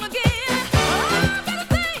wrong again. Oh, better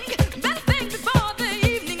think before the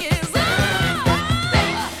evening is over.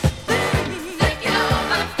 Think it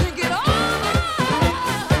over. Think it over.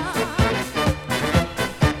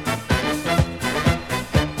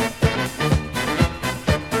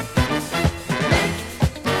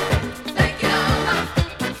 Think it over.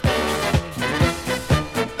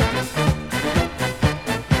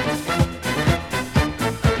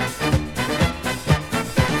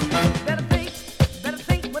 Better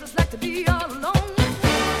think what it's like to be all alone.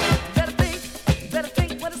 Better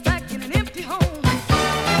think what it's like in an empty home.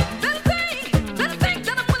 Better think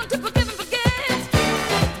that I'm willing to forgive and forget.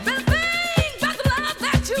 Better think about the love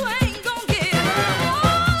that you ain't gonna get.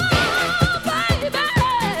 Oh, baby,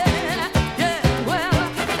 yeah, well,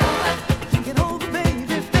 think it over, baby,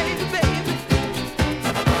 baby, baby.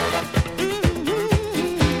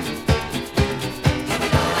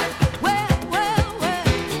 Well.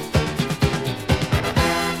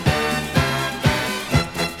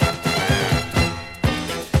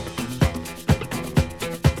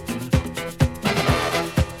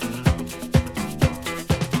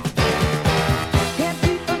 Can't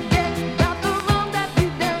we forget about the wrong that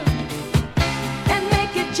we've done and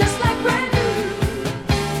make it just like brand new?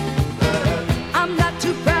 I'm not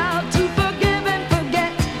too proud to forgive and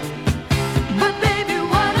forget, but baby,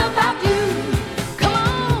 what about you? Come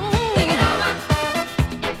on, think it over.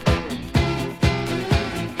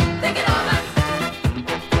 Think it over.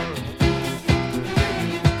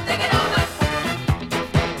 Think it over.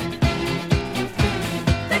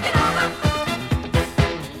 Think it over.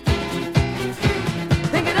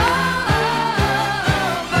 Think it over.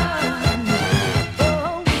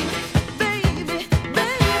 Oh, baby, baby,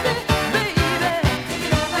 baby.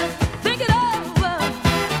 Think it over.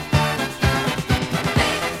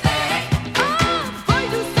 Before you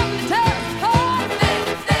do something to tear us apart.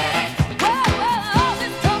 Well, all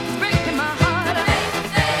this talk is breaking my heart.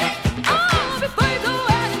 Before you go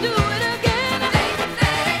out and do it again.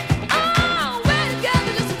 We're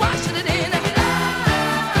together just washing it in.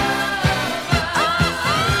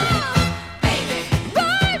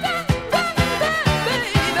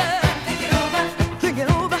 Think it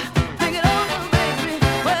over, baby.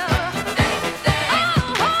 Well,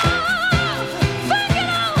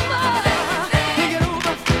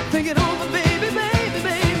 think it over, baby.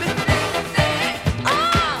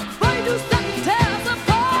 Before you do something to tear us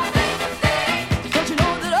apart. Don't you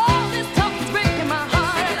know that all this talk is breaking my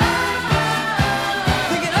heart?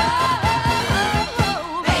 Think it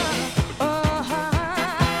over, baby.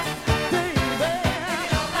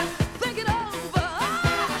 Think it over,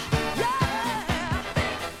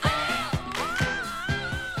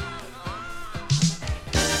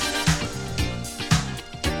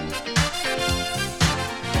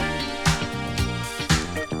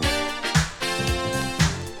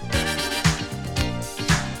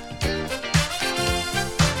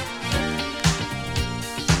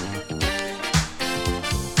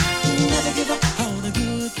 Never give up all the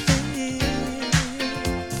good things.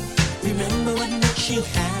 Remember what makes you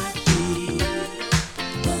happy.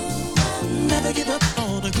 Never give up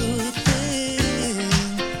all the good things.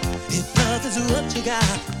 If love is what you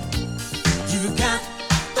got, you got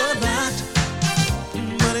a lot.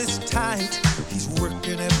 But it's tight. He's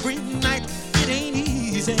working every night. It ain't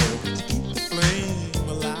easy to keep the flame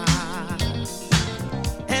alive.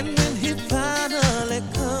 And when he finally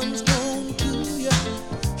comes home to you,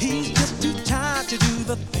 he's just too tired to do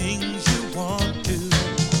the things you want to.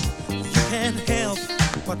 You can't help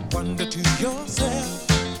but wonder to yourself,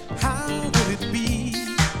 how would it be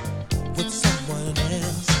with someone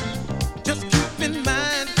else? Just keep in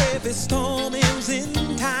mind, every storm ends in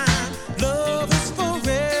time. Love is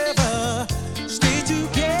forever. Stay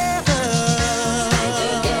together.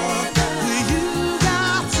 You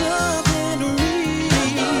got something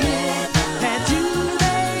real that you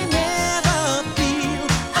may never feel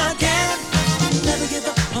again. Never give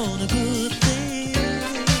up on a good thing.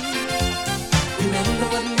 Remember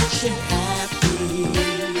what makes you happy.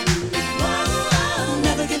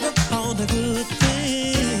 Never give up on a good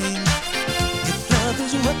thing. If love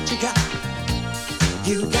is what you got,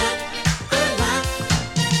 you got a lot.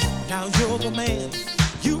 Now you're the man.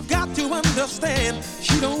 You've got to understand.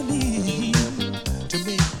 She don't mean to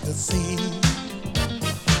make the scene.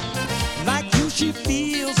 Like you, she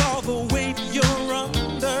feels all the weight you're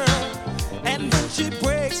under. And when she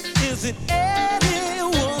breaks, is it any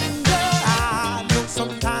wonder? I know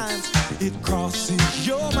sometimes it crosses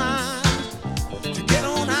your mind to get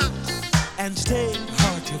on out and stay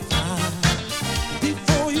hard to find.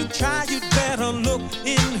 Before you try, you'd better look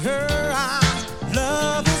in her eyes.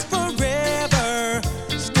 Love is forever.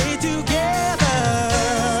 Stay together.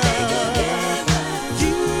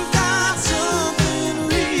 You've got something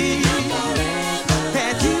real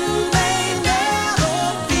that you may never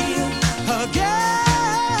feel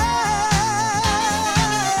again.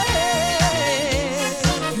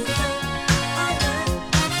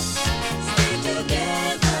 Stay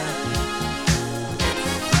together.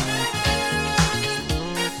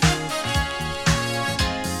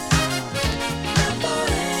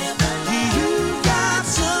 You've got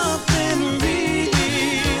something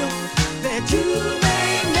real that you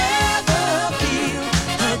may never feel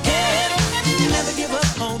again. Never give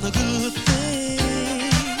up on the good thing.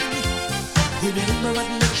 Remember what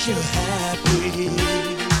makes you happy.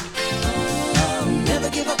 Never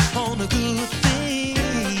give up on the good thing.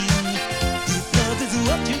 If love is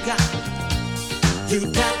what you got, you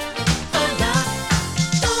got a lot.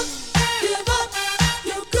 Don't give up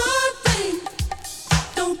your good thing.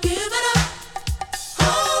 Don't give it up.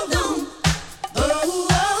 Hold on.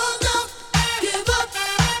 Oh, don't give up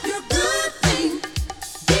your good thing.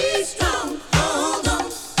 Be strong. Hold on.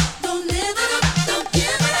 Don't live it up. Don't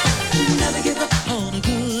give it up. Never give up on a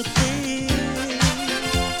good thing.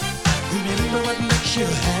 Remember what makes you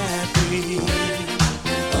happy.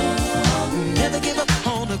 Never give up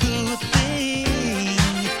on a good thing.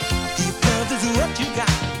 If love is what you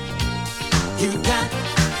got, you got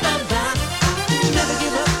a lot. Never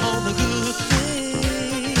give up on the good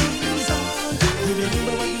things.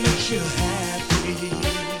 Remember what makes you happy.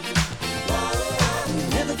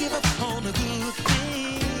 Never give up on a good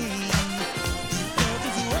thing. If love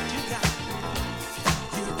is what you got,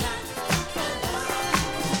 you got a lot.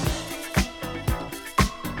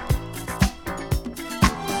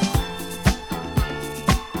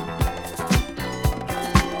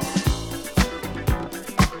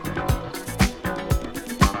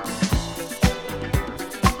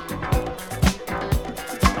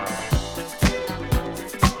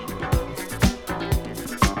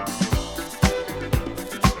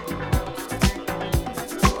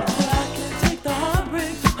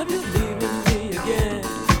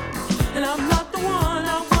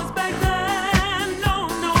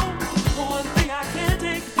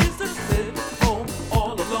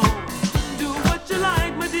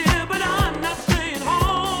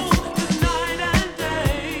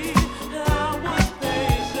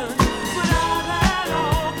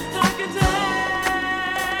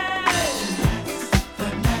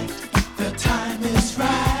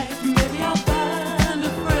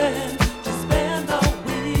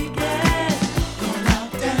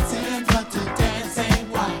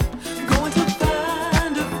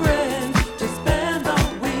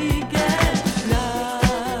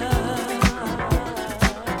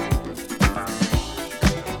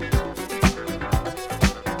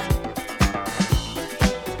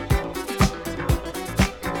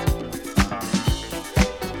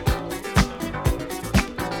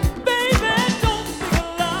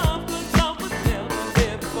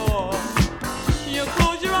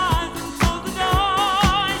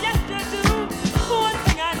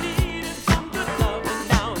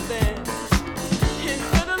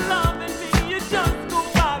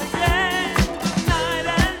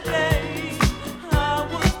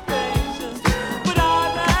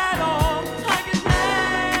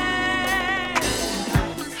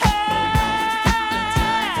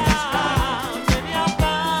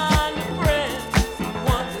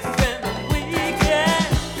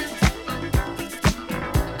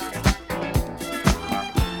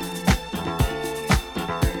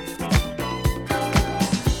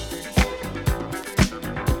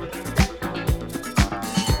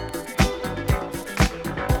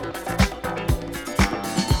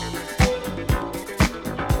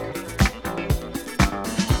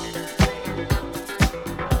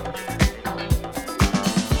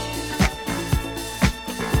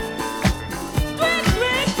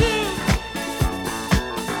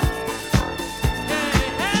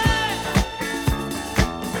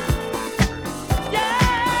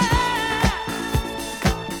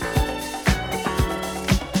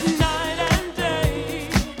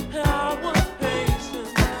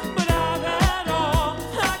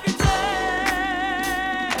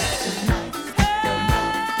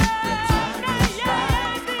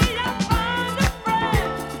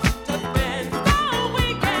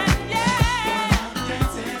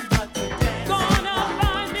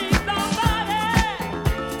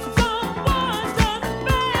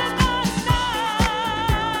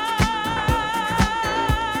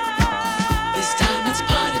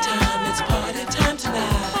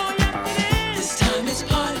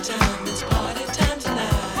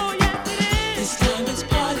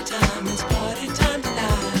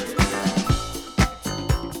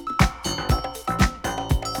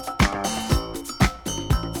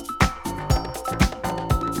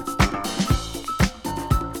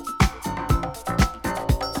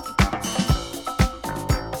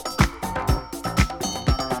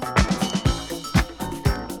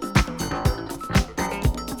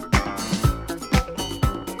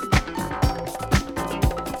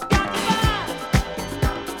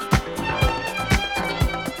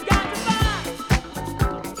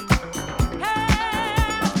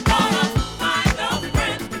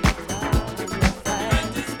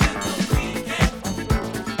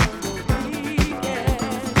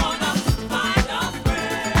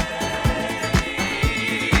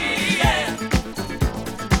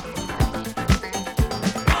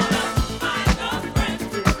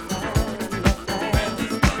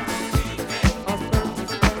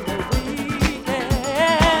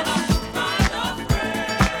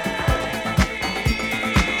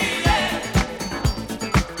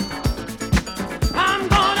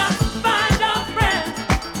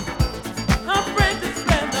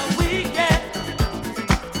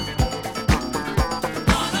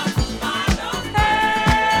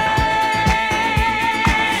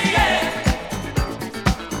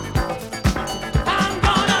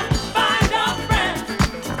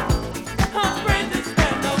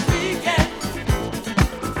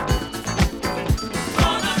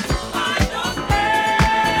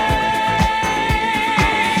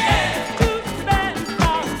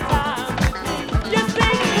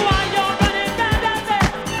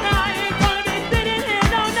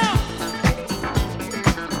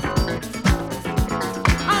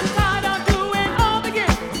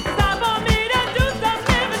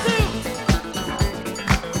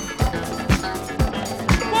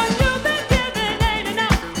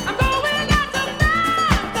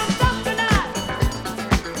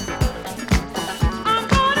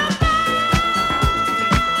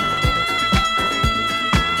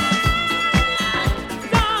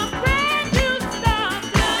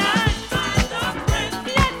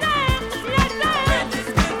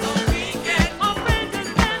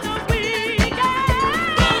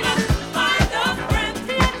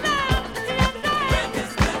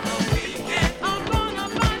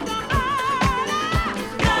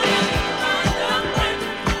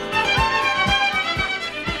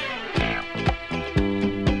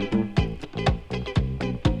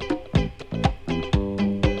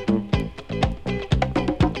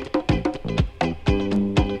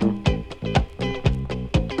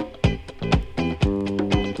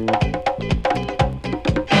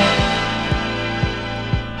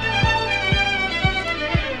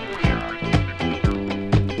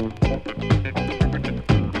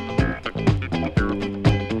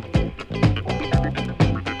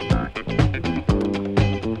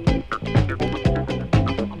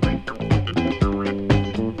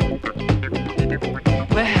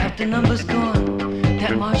 after numbers gone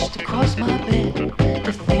that marched across my bed.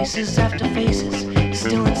 The faces after faces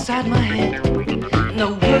still inside my head.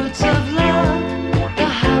 No words of love, the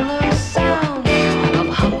hollow sound of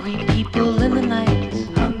hungry people in the night.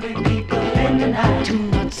 Hungry people in the night. Do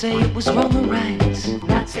not say it was wrong or right.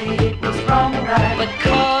 Not say it was wrong or right. But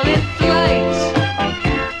call it flight.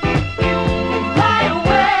 Fly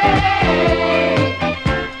away.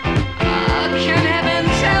 Can heaven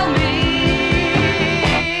tell me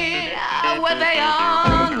where they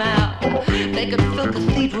are now? They could fill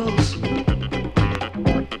cathedrals.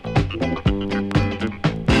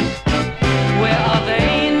 Where are they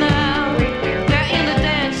now? They're in the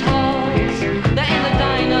dance halls. They're in the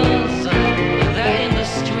diners. They're in the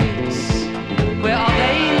streets. Where are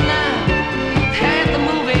they now? They're at the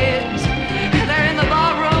movie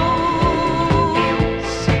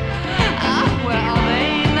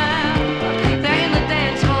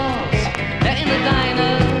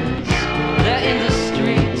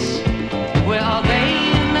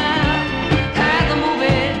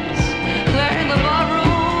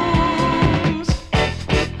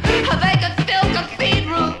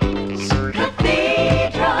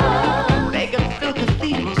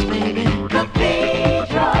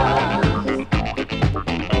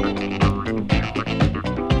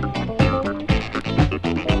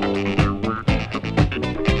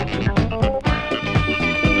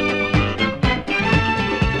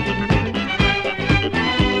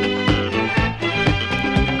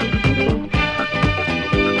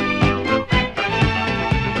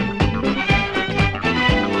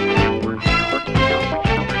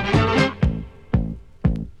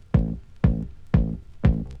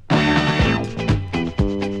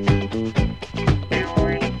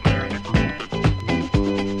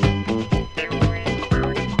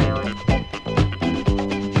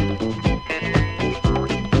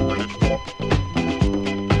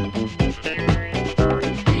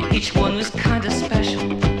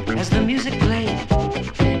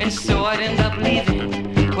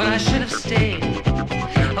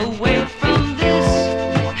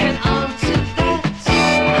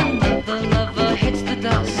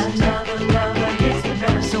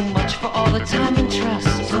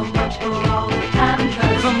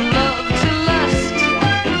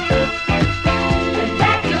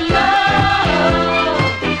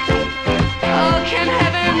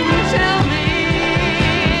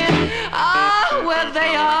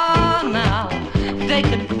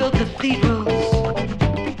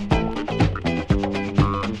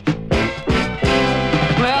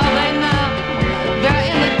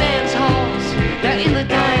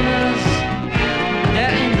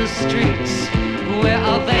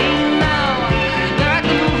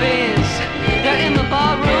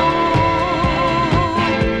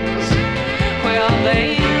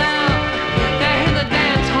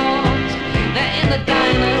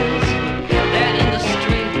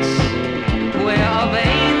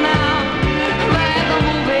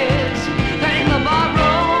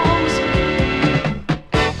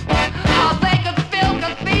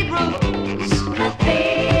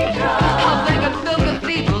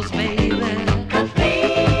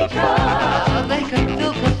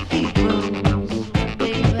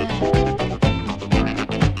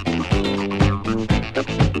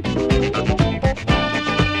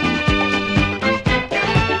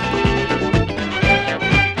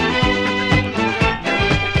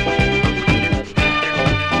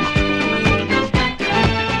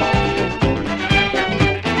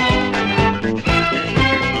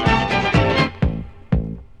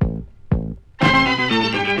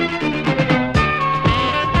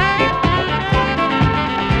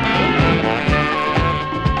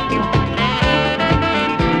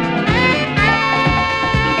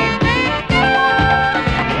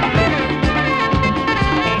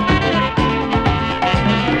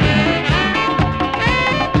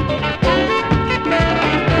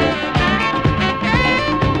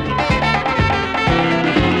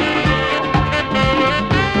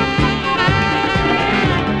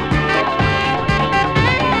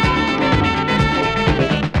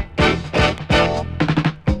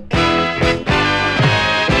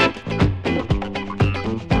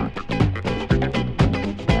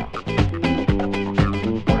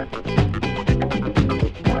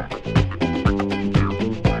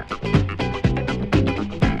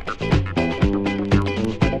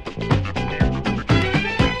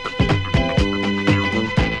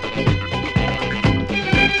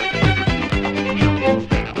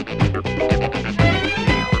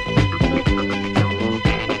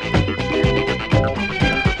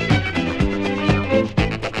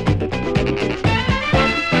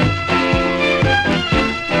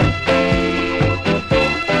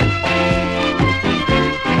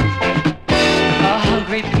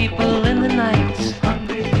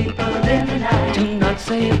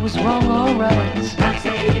was wrong or right. Some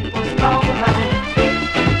say it was wrong or right.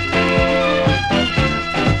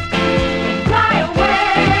 Fly away.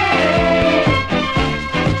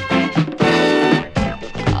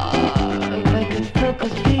 They could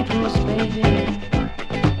focus people's baby.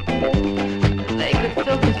 They could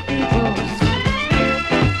focus people's.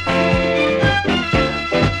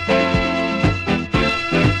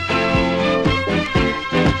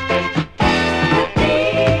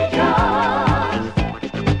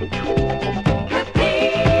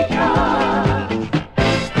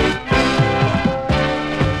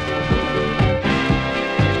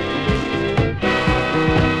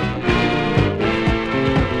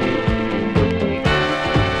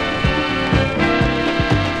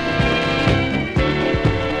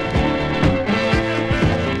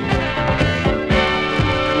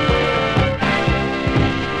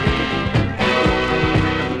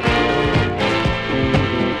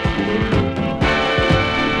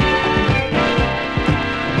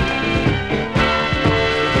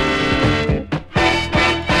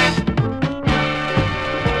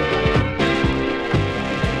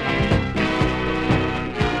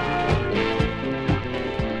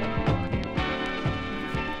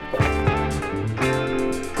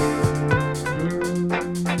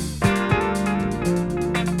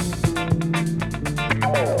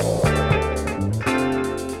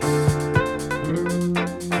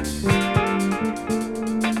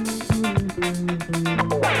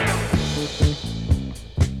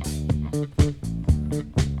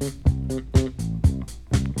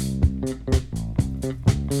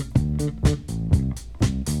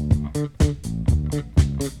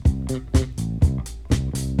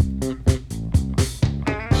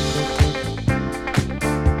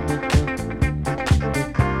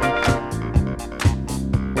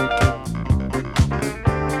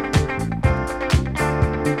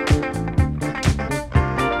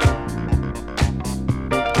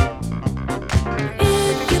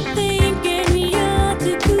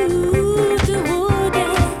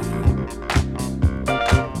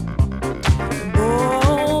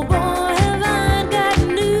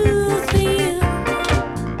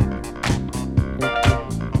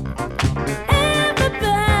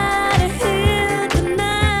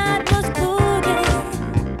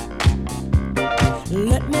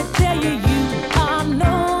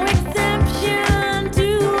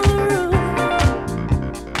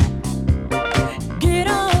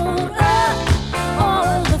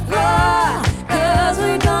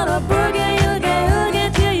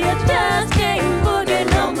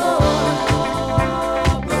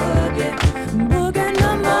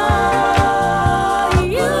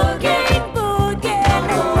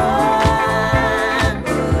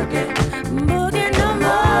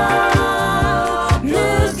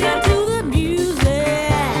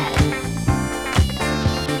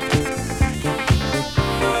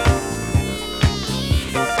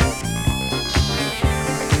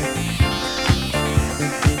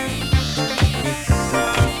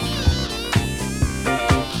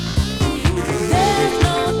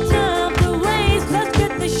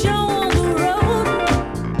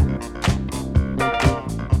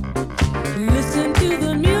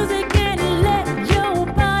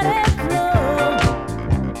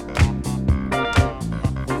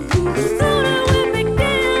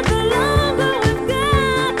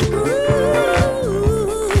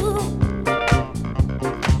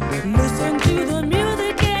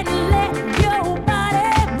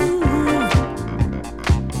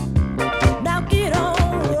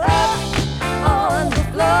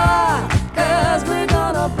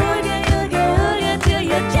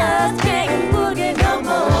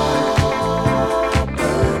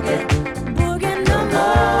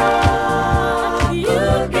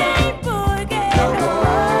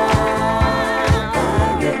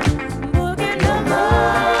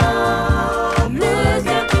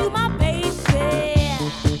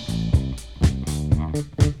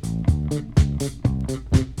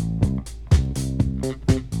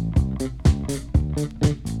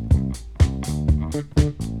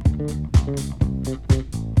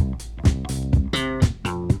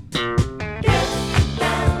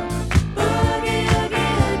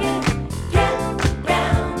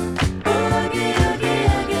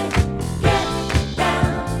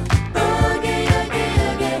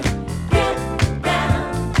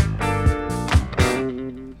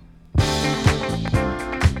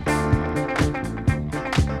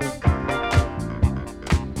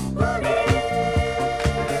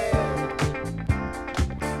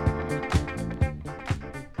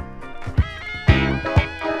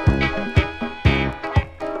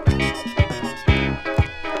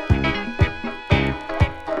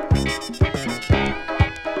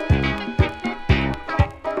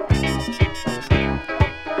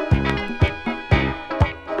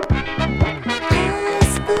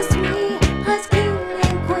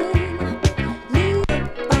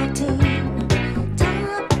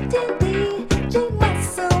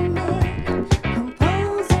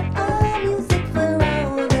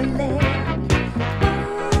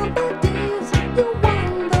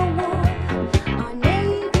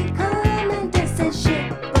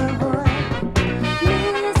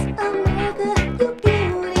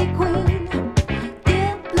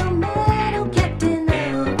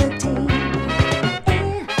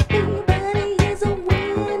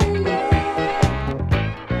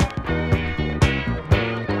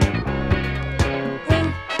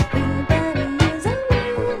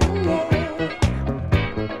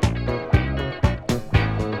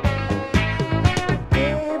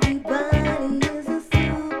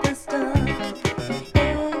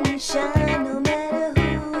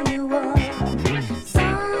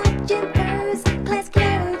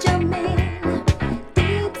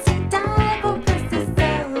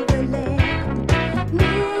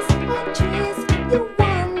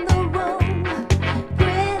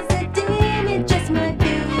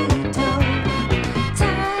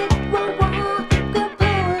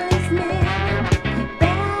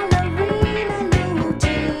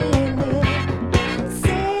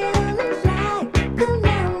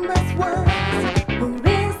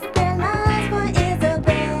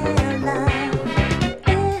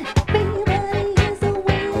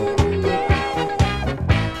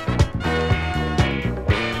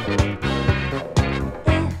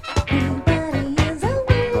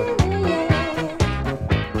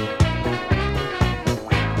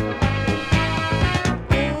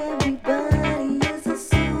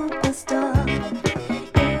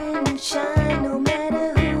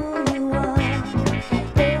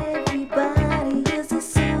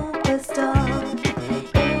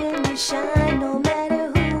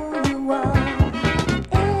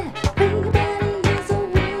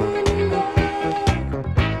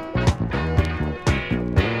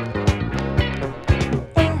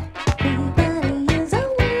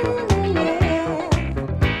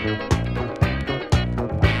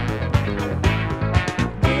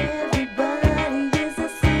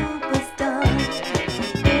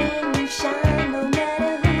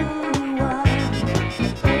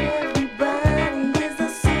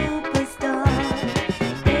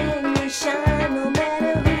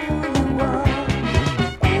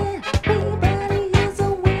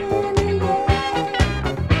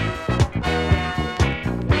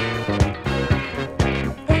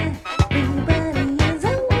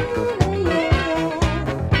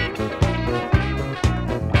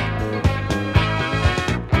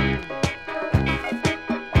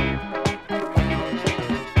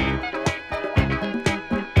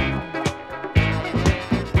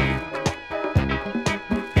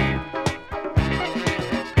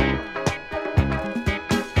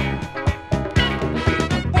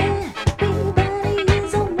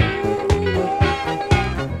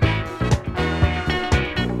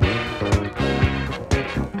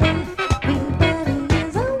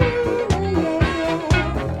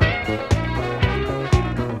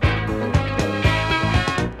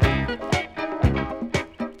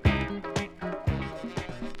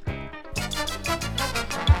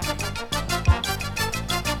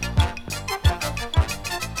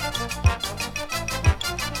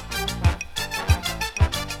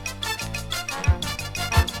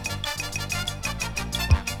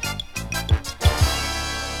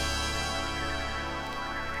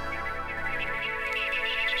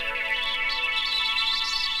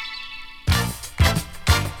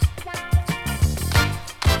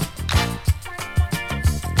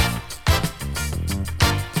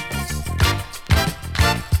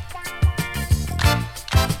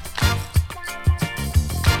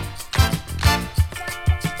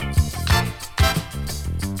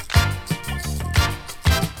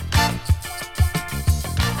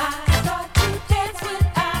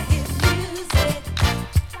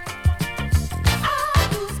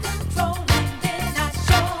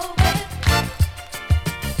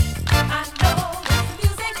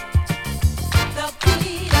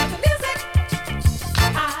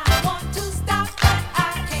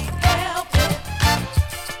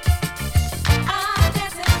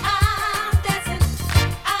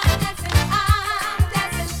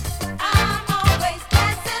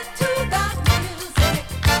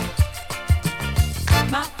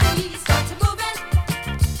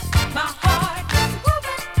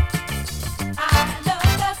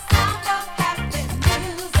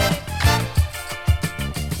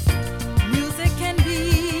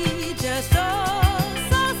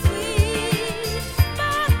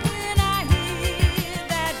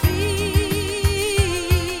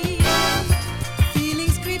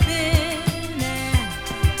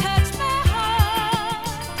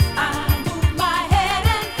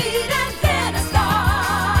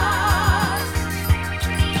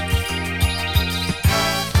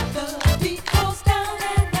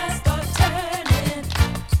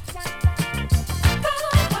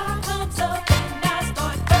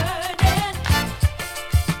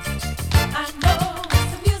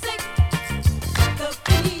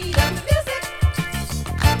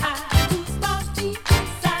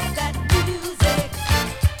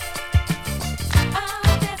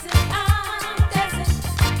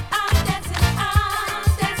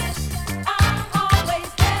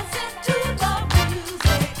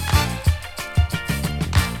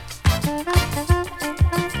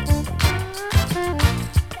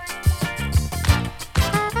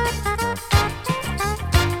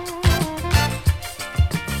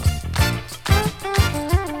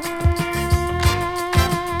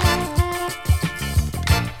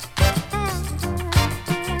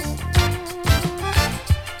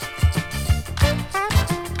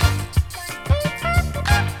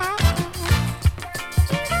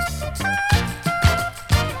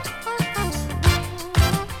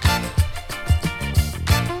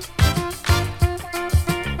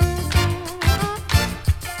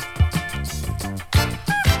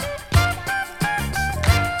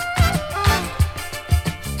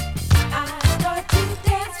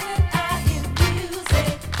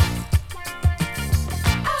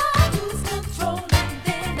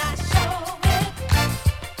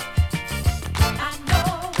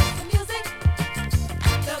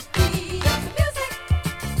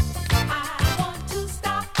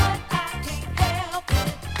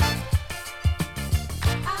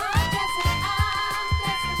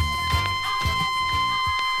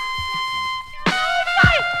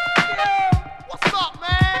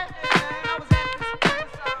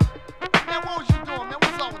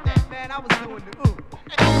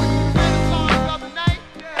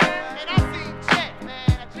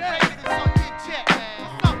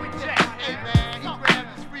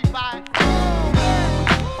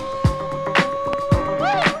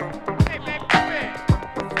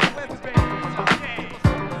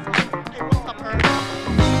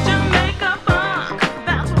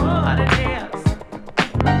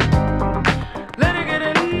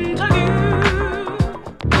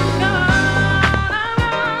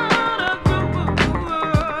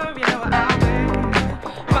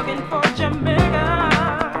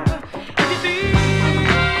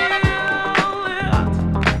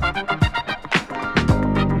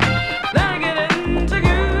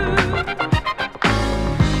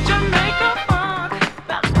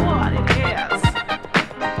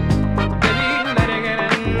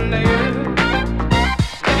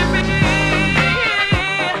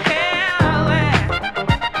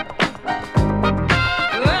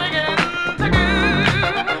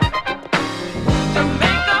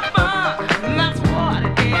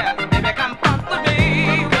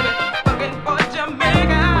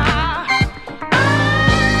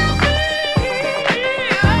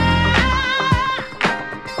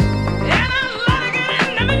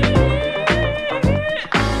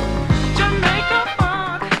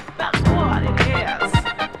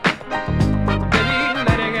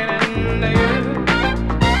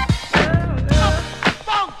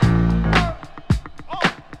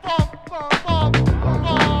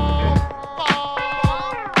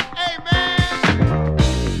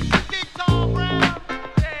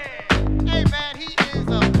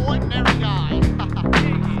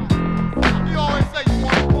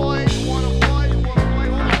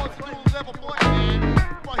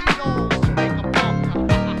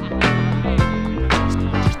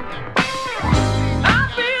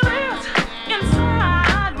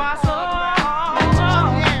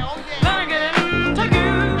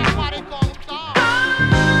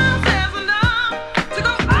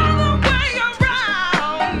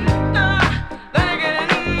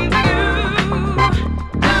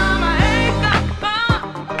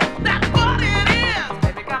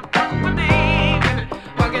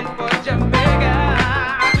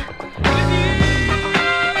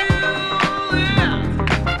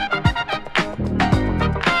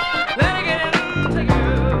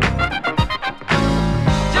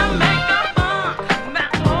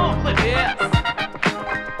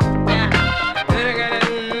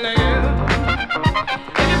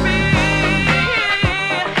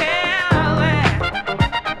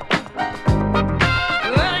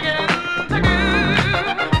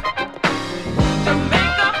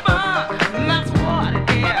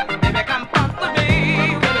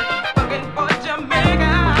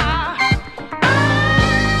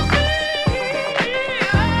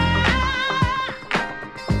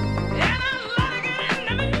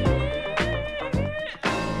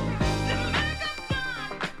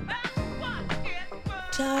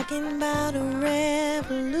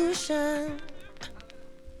 conversation,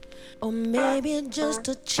 or maybe just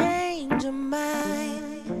a change of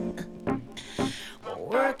mind.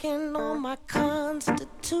 Working on my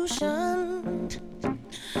constitution,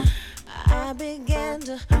 I began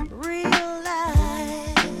to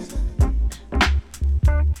realize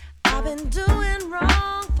I've been doing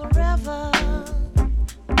wrong forever.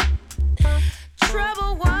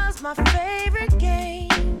 Trouble was my favorite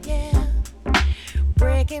game, yeah.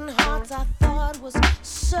 Breaking hearts I thought was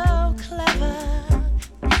so clever,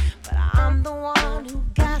 but I'm the one who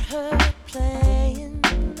got her playing.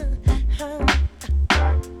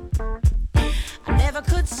 I never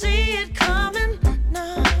could see it coming,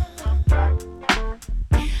 no.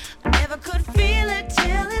 I never could feel it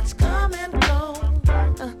till it's come and gone.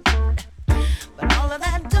 But all of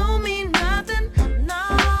that don't mean nothing, no.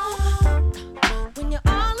 When you're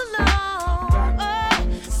all alone, oh,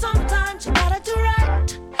 sometimes you gotta do right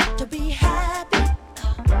to be happy.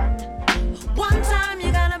 One time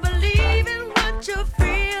you gotta believe in what you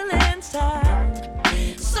feel inside.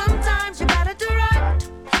 Sometimes you gotta do right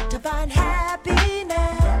to find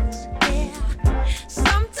happiness, yeah.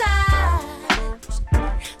 Sometimes,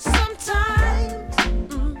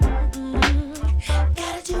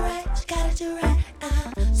 gotta do right,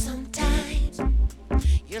 sometimes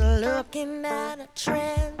you're looking at a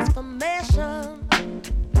transformation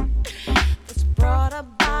that's brought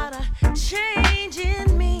about a change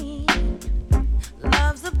in me.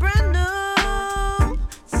 Love's a brand new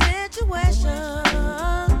situation.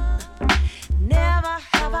 Never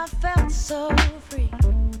have I felt so free.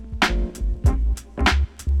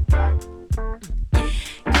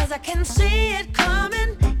 'Cause I can see it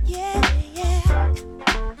coming, yeah, yeah.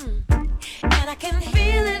 And I can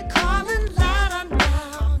feel it calling louder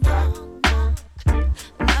now, now, now.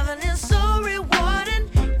 Loving is so rewarding,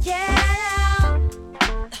 yeah.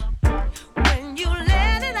 When you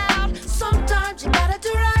let it out, sometimes you gotta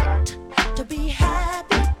do right to be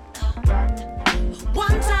happy.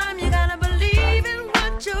 One time you gotta believe in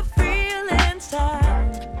what you feel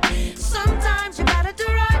inside. Sometimes you gotta do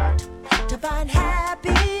right to find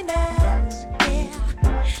happiness, yeah.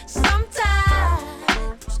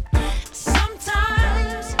 Sometimes,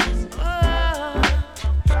 oh.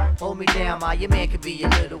 Hold me down, ma, your man could be a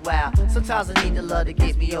little wild. Sometimes I need the love to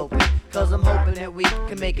get me open, 'cause I'm hoping that we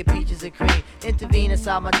can make it peaches and cream. Intervene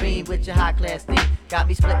inside my dream with your high class theme. Got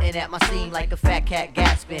me splitting at my seam like a fat cat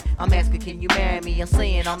gasping. I'm asking, can you marry me? I'm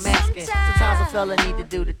saying I'm asking. Sometimes a fella need to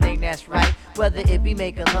do the thing that's right, whether it be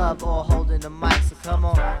making love or holding the mic. So come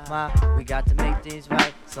on, ma, we got to make things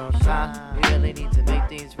right. Sometimes we really need to make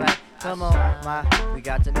things right. Come on, ma, we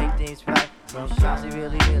got to make things right. Sometimes we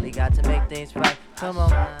really, really got to make things right. Come on,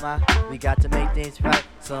 ma, we got to make things right.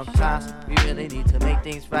 Sometimes we really need to make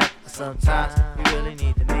things right. Sometimes we really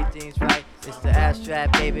need to make things right. It's the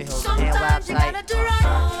abstract, baby, hold your hand while Sometimes you gotta do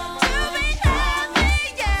right